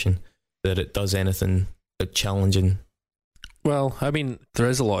expectation that it does anything challenging. Well, I mean, there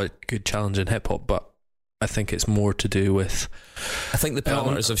is a lot of good challenging hip hop, but I think it's more to do with... I think the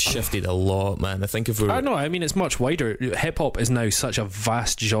parameters have shifted a lot, man. I think if we're... I mean, it's much wider. Hip hop is now such a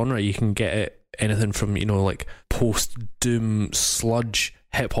vast genre. You can get it anything from, you know, like post-doom sludge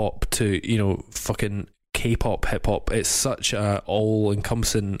hip hop to fucking K-pop, hip hop. It's such a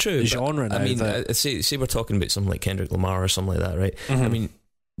all-encompassing genre now. I mean, say we're talking about something like Kendrick Lamar or something like that, right? I mean,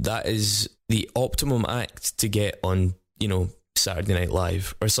 that is the optimum act to get on, Saturday Night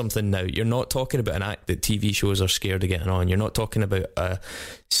Live or something. Now, you're not talking about an act that TV shows are scared of getting on. You're not talking about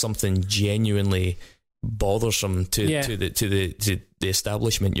something genuinely bothersome to the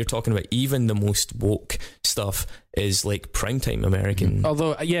establishment. You're talking about even the most woke stuff is like primetime American.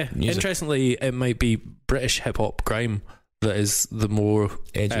 Although, music. Interestingly, it might be British hip hop grime that is the more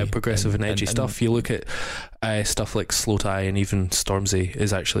edgy, progressive and edgy stuff. You look at stuff like Slow Tie, and even Stormzy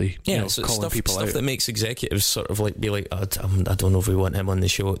is actually so calling people stuff out. that makes executives sort of like be like, I don't know if we want him on the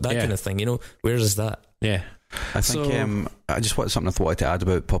show, that kind of thing. Where is that? Yeah. I think I just wanted something I wanted to add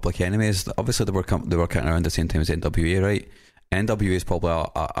about Public Enemies. Obviously, they were kind of around the same time as NWA, right? NWA is probably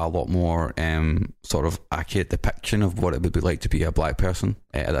a lot more sort of accurate depiction of what it would be like to be a black person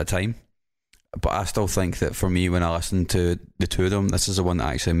at that time. But I still think that for me, when I listen to the two of them, this is the one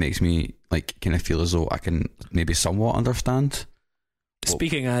that actually makes me like kind of feel as though I can maybe somewhat understand.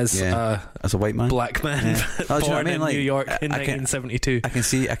 Speaking as a white man, black man, born in New York in 1972, I can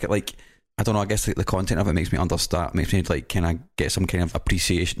see. I could like. I don't know. I guess the content of it makes me understand. Makes me like kind of get some kind of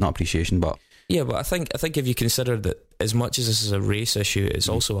appreciation, not appreciation, but. Yeah, but I think if you consider that as much as this is a race issue, it's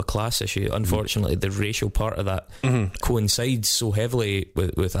also a class issue. Unfortunately, the racial part of that coincides so heavily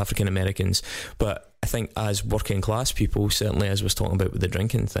with African Americans. But I think as working class people, certainly as I was talking about with the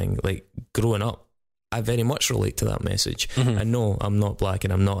drinking thing, like growing up, I very much relate to that message. I know I'm not black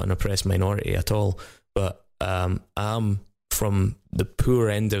and I'm not an oppressed minority at all, but I'm from the poor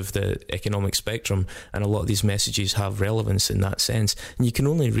end of the economic spectrum, and a lot of these messages have relevance in that sense, and you can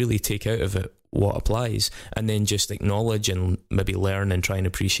only really take out of it what applies, and then just acknowledge and maybe learn and try and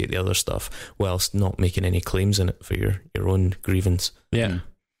appreciate the other stuff whilst not making any claims in it for your own grievance.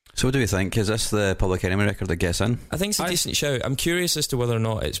 So what do we think? Is this the Public Enemy record that gets in? I think it's a decent shout. I'm curious as to whether or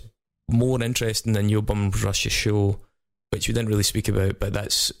not it's more interesting than Yo Bum Rush's show, which we didn't really speak about,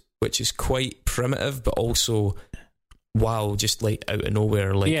 but which is quite primitive, but also wow, just like out of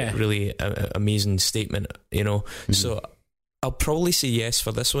nowhere, like a really amazing statement, So I'll probably say yes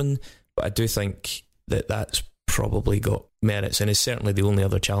for this one, but I do think that's probably got merits, and is certainly the only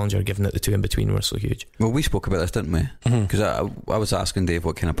other challenger, given that the two in between were so huge. Well, we spoke about this, didn't we? Because I was asking Dave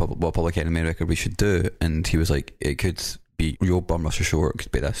what kind of what Public Enemy record we should do, and he was like, it could be Yo Bum Rush's Show, or it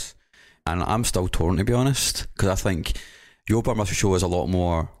could be this. And I'm still torn, to be honest, because I think Yo Bum Rush's Show is a lot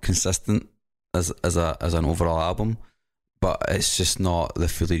more consistent as an overall album. But it's just not the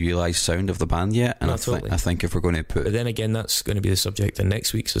fully realised sound of the band yet. And I think if we're going to put... But then again, that's going to be the subject of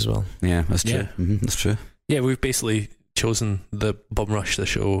next week's as well. Yeah, that's true. That's true. Yeah, we've basically chosen the Bum Rush the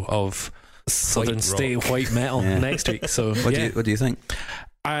Show of Southern State white metal next week. So what do you think?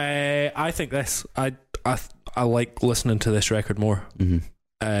 I think this. I like listening to this record more.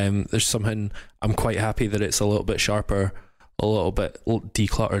 There's something... I'm quite happy that it's a little bit sharper, a little bit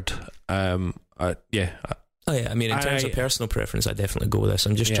decluttered. I mean, in terms of personal preference, I definitely go with this.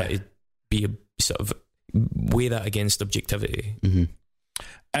 I'm just trying to be a sort of weigh that against objectivity.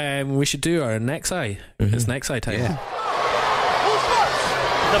 We should do our next eye. It's next eye time. Yeah.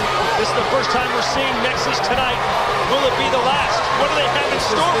 This is the first time we're seeing Nexus tonight. Will it be the last? What do they have in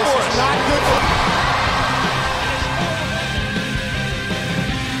store for us? Not good.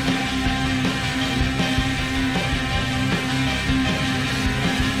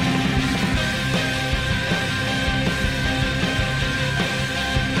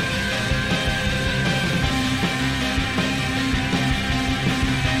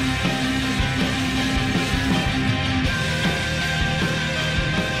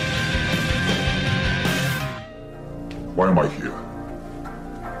 Why am I here?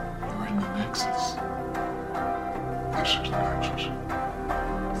 You're in the Nexus. This is the Nexus.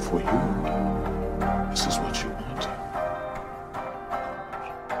 For you, this is what you want.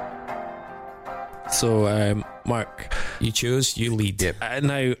 So, Mark, you chose, you lead. Yep.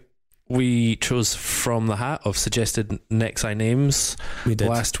 Now, we chose from the hat of suggested next eye names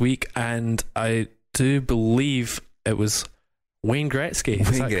last week, and I do believe it was Wayne Gretzky.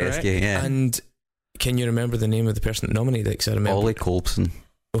 Is that correct? Yeah. And can you remember the name of the person that nominated it? 'Cause I remember Ollie Colbson.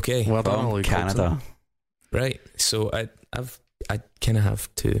 Okay, well done, Ollie Canada. Colbson. Right. So I kind of have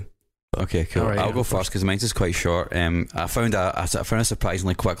two. Okay, cool. Right, I'll go first because mine's is quite short. I found a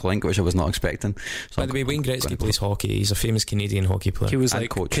surprisingly quick link which I was not expecting. So By the way, Wayne Gretzky plays hockey. He's a famous Canadian hockey player. He was and like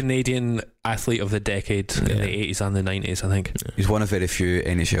coach. Canadian athlete of the decade in the 80s and the 90s, I think. He's one of very few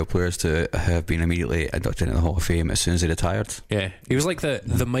NHL players to have been immediately inducted into the Hall of Fame as soon as he retired. Yeah, he was like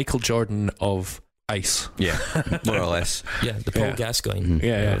the Michael Jordan of ice. Yeah, more or less. Yeah, the Paul Gascoigne.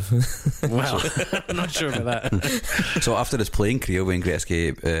 Yeah. Well, I'm not sure about that. So after his playing career, Wayne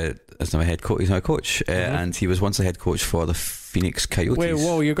Gretzky is now a head coach. He's now a coach, and he was once a head coach for the Phoenix Coyotes. Wait,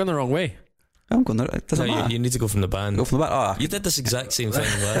 whoa, you're going the wrong way. I'm going there. It doesn't matter. You need to go from the band. Go from the band. You did this exact same thing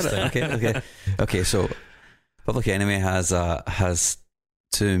last time. Okay. So Public Enemy has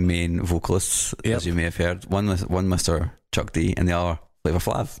two main vocalists, as you may have heard. One Mr. Chuck D, and the other Flavor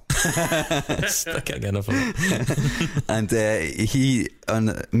Flav. Stick it again of him. And he,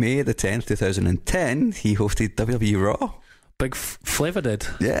 on May the 10th, 2010, he hosted WWE Raw. Big Flavor did.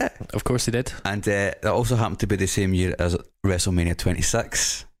 Yeah. Of course he did. And that also happened to be the same year as WrestleMania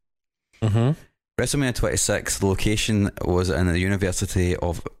 26. Mm-hmm. WrestleMania 26, the location was in the University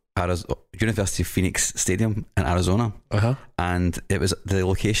of Phoenix Stadium in Arizona. And the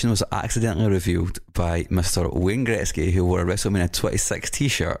location was accidentally revealed by Mr. Wayne Gretzky, who wore a WrestleMania 26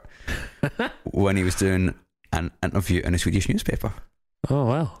 t-shirt when he was doing an interview in a Swedish newspaper. Oh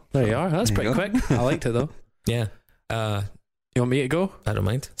well, there you are. That's pretty quick. I liked it though. Yeah. You want me to go? I don't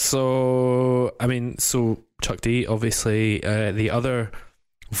mind. So Chuck D, obviously the other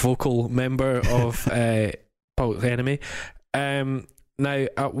vocal member of Public Enemy. Now,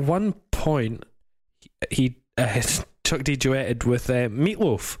 at one point, he Chuck D duetted with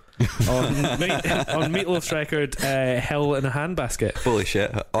Meatloaf on Meatloaf's record "Hell in a Handbasket." Holy shit!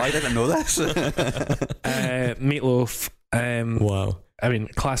 Oh, I didn't know this. Meatloaf. Wow. I mean,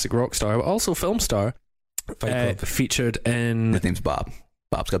 classic rock star, but also film star. Featured in. His name's Bob.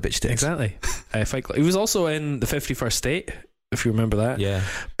 Bob's got bitch tits. Exactly. Fight Club. He was also in The 51st State, if you remember that. Yeah.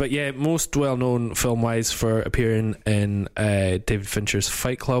 But yeah, most well known film wise for appearing in David Fincher's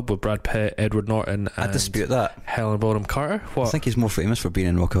Fight Club with Brad Pitt, Edward Norton, and I dispute that. Helena Bonham Carter. What? I think he's more famous for being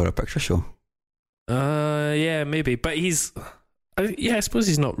in Rocky Horror Picture Show. Yeah, maybe. But I suppose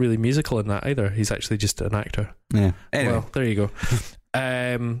he's not really musical in that either. He's actually just an actor. Yeah. Anyway. Well, there you go.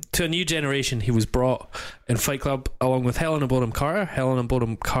 To a new generation, he was brought in Fight Club along with Helena Bonham Carter. Helena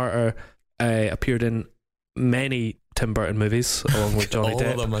Bonham Carter appeared in many Tim Burton movies along with Johnny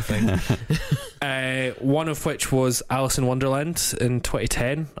Depp. All of them, I think. One of which was Alice in Wonderland in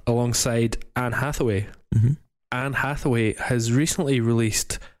 2010 alongside Anne Hathaway. Mm-hmm. Anne Hathaway has recently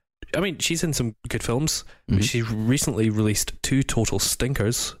released, I mean, she's in some good films, but she recently released 2 total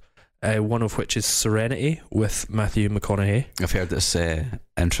stinkers. One of which is Serenity with Matthew McConaughey. I've heard this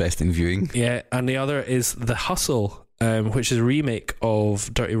interesting viewing. Yeah, and the other is The Hustle, which is a remake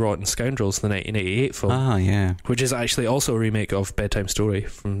of Dirty Rotten Scoundrels, the 1988 film. Ah, yeah. Which is actually also a remake of Bedtime Story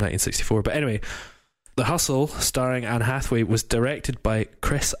from 1964. But anyway, The Hustle, starring Anne Hathaway, was directed by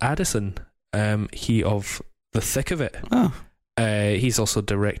Chris Addison, he of The Thick of It. Oh. He's also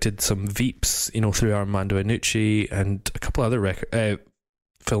directed some Veeps, through Armando Iannucci and a couple other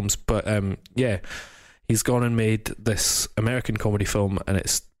films, but yeah, he's gone and made this American comedy film, and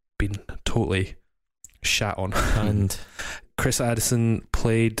it's been totally shat on. And Chris Addison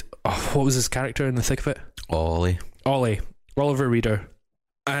played what was his character in The Thick of It? Ollie, Oliver Reader.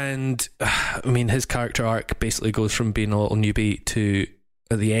 And I mean, his character arc basically goes from being a little newbie to,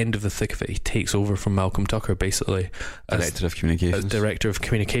 at the end of The Thick of It, he takes over from Malcolm Tucker, basically as director of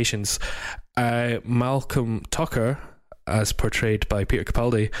communications. Malcolm Tucker, as portrayed by Peter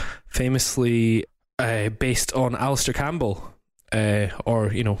Capaldi, famously based on Alistair Campbell,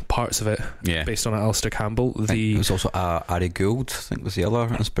 or parts of it, based on Alistair Campbell. It was also Ari Gould, I think, was the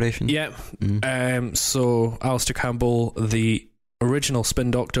other inspiration. Yeah. So Alistair Campbell, the original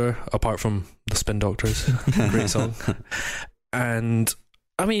Spin Doctor, apart from the Spin Doctors, great song. And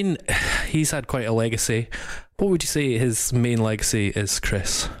I mean, he's had quite a legacy. What would you say his main legacy is,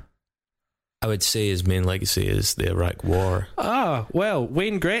 Chris? I would say his main legacy is the Iraq War. Well,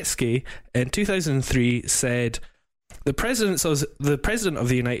 Wayne Gretzky in 2003 said, The president of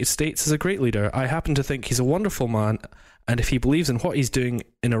the United States is a great leader. I happen to think he's a wonderful man, and if he believes in what he's doing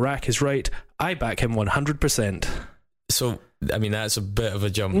in Iraq is right, I back him 100%. So, I mean, that's a bit of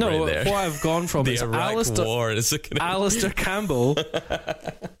a jump right there. What I've gone from the is Iraq War is Alistair Campbell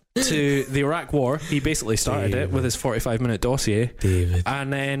to the Iraq War. He basically started it with his 45-minute dossier. David.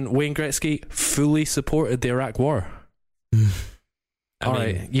 And then Wayne Gretzky fully supported the Iraq War. All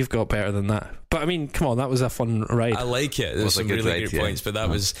right, you've got better than that. But I mean, come on, that was a fun ride. I like it. There's some really good points, but that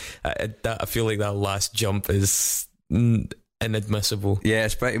was I feel like that last jump is inadmissible. Yeah,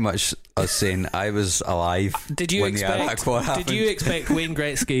 it's pretty much us saying I was alive. Did you expect Wayne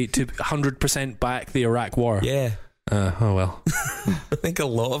Gretzky to 100% back the Iraq War? Yeah. Oh well. I think a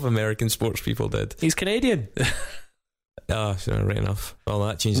lot of American sports people did. He's Canadian. Right enough. Well,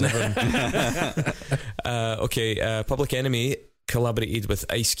 that changed everything. Okay, Public Enemy collaborated with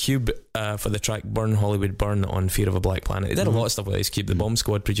Ice Cube for the track Burn Hollywood Burn on Fear of a Black Planet. He did a lot of stuff with Ice Cube. The Bomb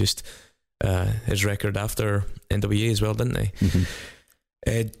Squad produced his record after NWA as well, didn't they?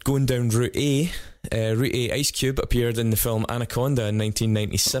 Going down Route A, Ice Cube appeared in the film Anaconda in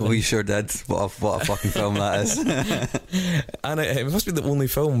 1997. Oh, you sure did. What a fucking film that is. It must be the only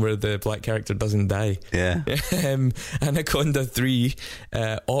film where the black character doesn't die. Yeah. Anaconda 3,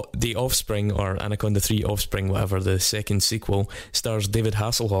 The Offspring, or Anaconda 3 Offspring, whatever, the second sequel, stars David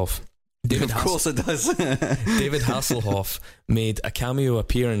Hasselhoff. Of course it does. David Hasselhoff made a cameo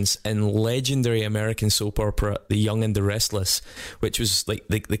appearance in legendary American soap opera The Young and the Restless, which was like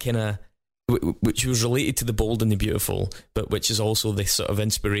the kind of, which was related to The Bold and the Beautiful, but which is also the sort of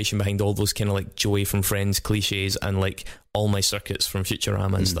inspiration behind all those kind of like Joey from Friends cliches and like All My Circuits from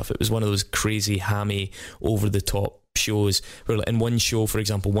Futurama and stuff. It was one of those crazy, hammy, over the top shows where, like, in one show, for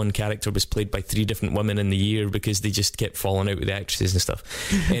example, one character was played by 3 different women in the year because they just kept falling out with the actresses and stuff.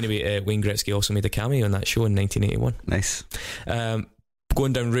 Anyway, Wayne Gretzky also made a cameo in that show in 1981. Nice.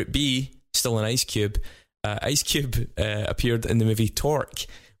 Going down Route B, still in Ice Cube. Ice Cube appeared in the movie Torque,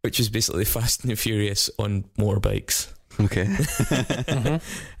 which was basically Fast and the Furious on motorbikes. Okay.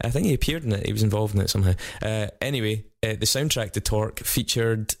 I think he appeared in it. He was involved in it somehow. Anyway, the soundtrack to Torque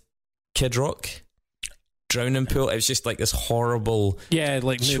featured Kid Rock, Drowning Pool. It was just like this horrible,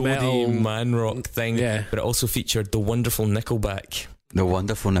 like new metal man rock thing. Yeah, but it also featured the wonderful Nickelback. The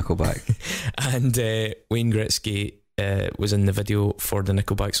wonderful Nickelback. And Wayne Gretzky was in the video for the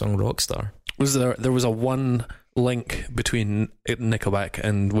Nickelback song Rockstar. There was a one link between Nickelback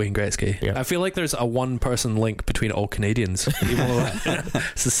and Wayne Gretzky. Yeah. I feel like there's a one person link between all Canadians, even though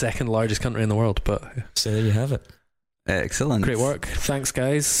it's the second largest country in the world. But so there you have it. Excellent. Great work. Thanks,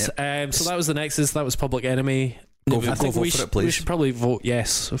 guys. Yep. So that was the Nexus. That was Public Enemy. I think we should probably vote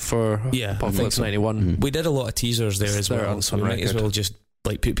yes for Apocalypse 91. Mm-hmm. We did a lot of teasers there as well, so we might as well just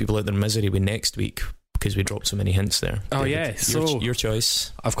like put people out their misery with next week because we dropped so many hints there. Oh, David, yeah. So your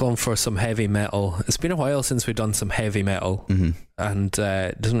choice. I've gone for some heavy metal. It's been a while since we've done some heavy metal, and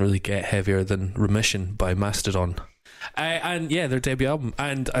it doesn't really get heavier than Remission by Mastodon. And yeah, their debut album.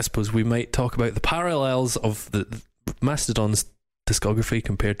 And I suppose we might talk about the parallels of the Mastodon's discography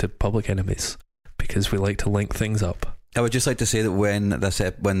compared to Public Enemy's, because we like to link things up. I would just like to say that when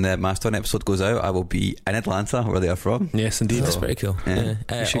the Mastodon episode goes out, I will be in Atlanta, where they are from. Yes, indeed. That's pretty cool. Yeah.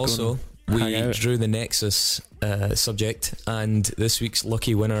 Also, we drew the Nexus subject, and this week's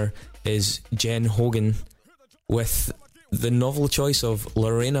lucky winner is Jen Hogan with the novel choice of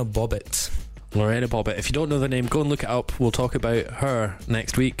Lorena Bobbitt. Lorena Bobbitt. If you don't know the name, go and look it up. We'll talk about her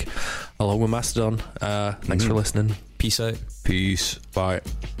next week along with Mastodon. Thanks for listening. Peace out. Peace. Bye.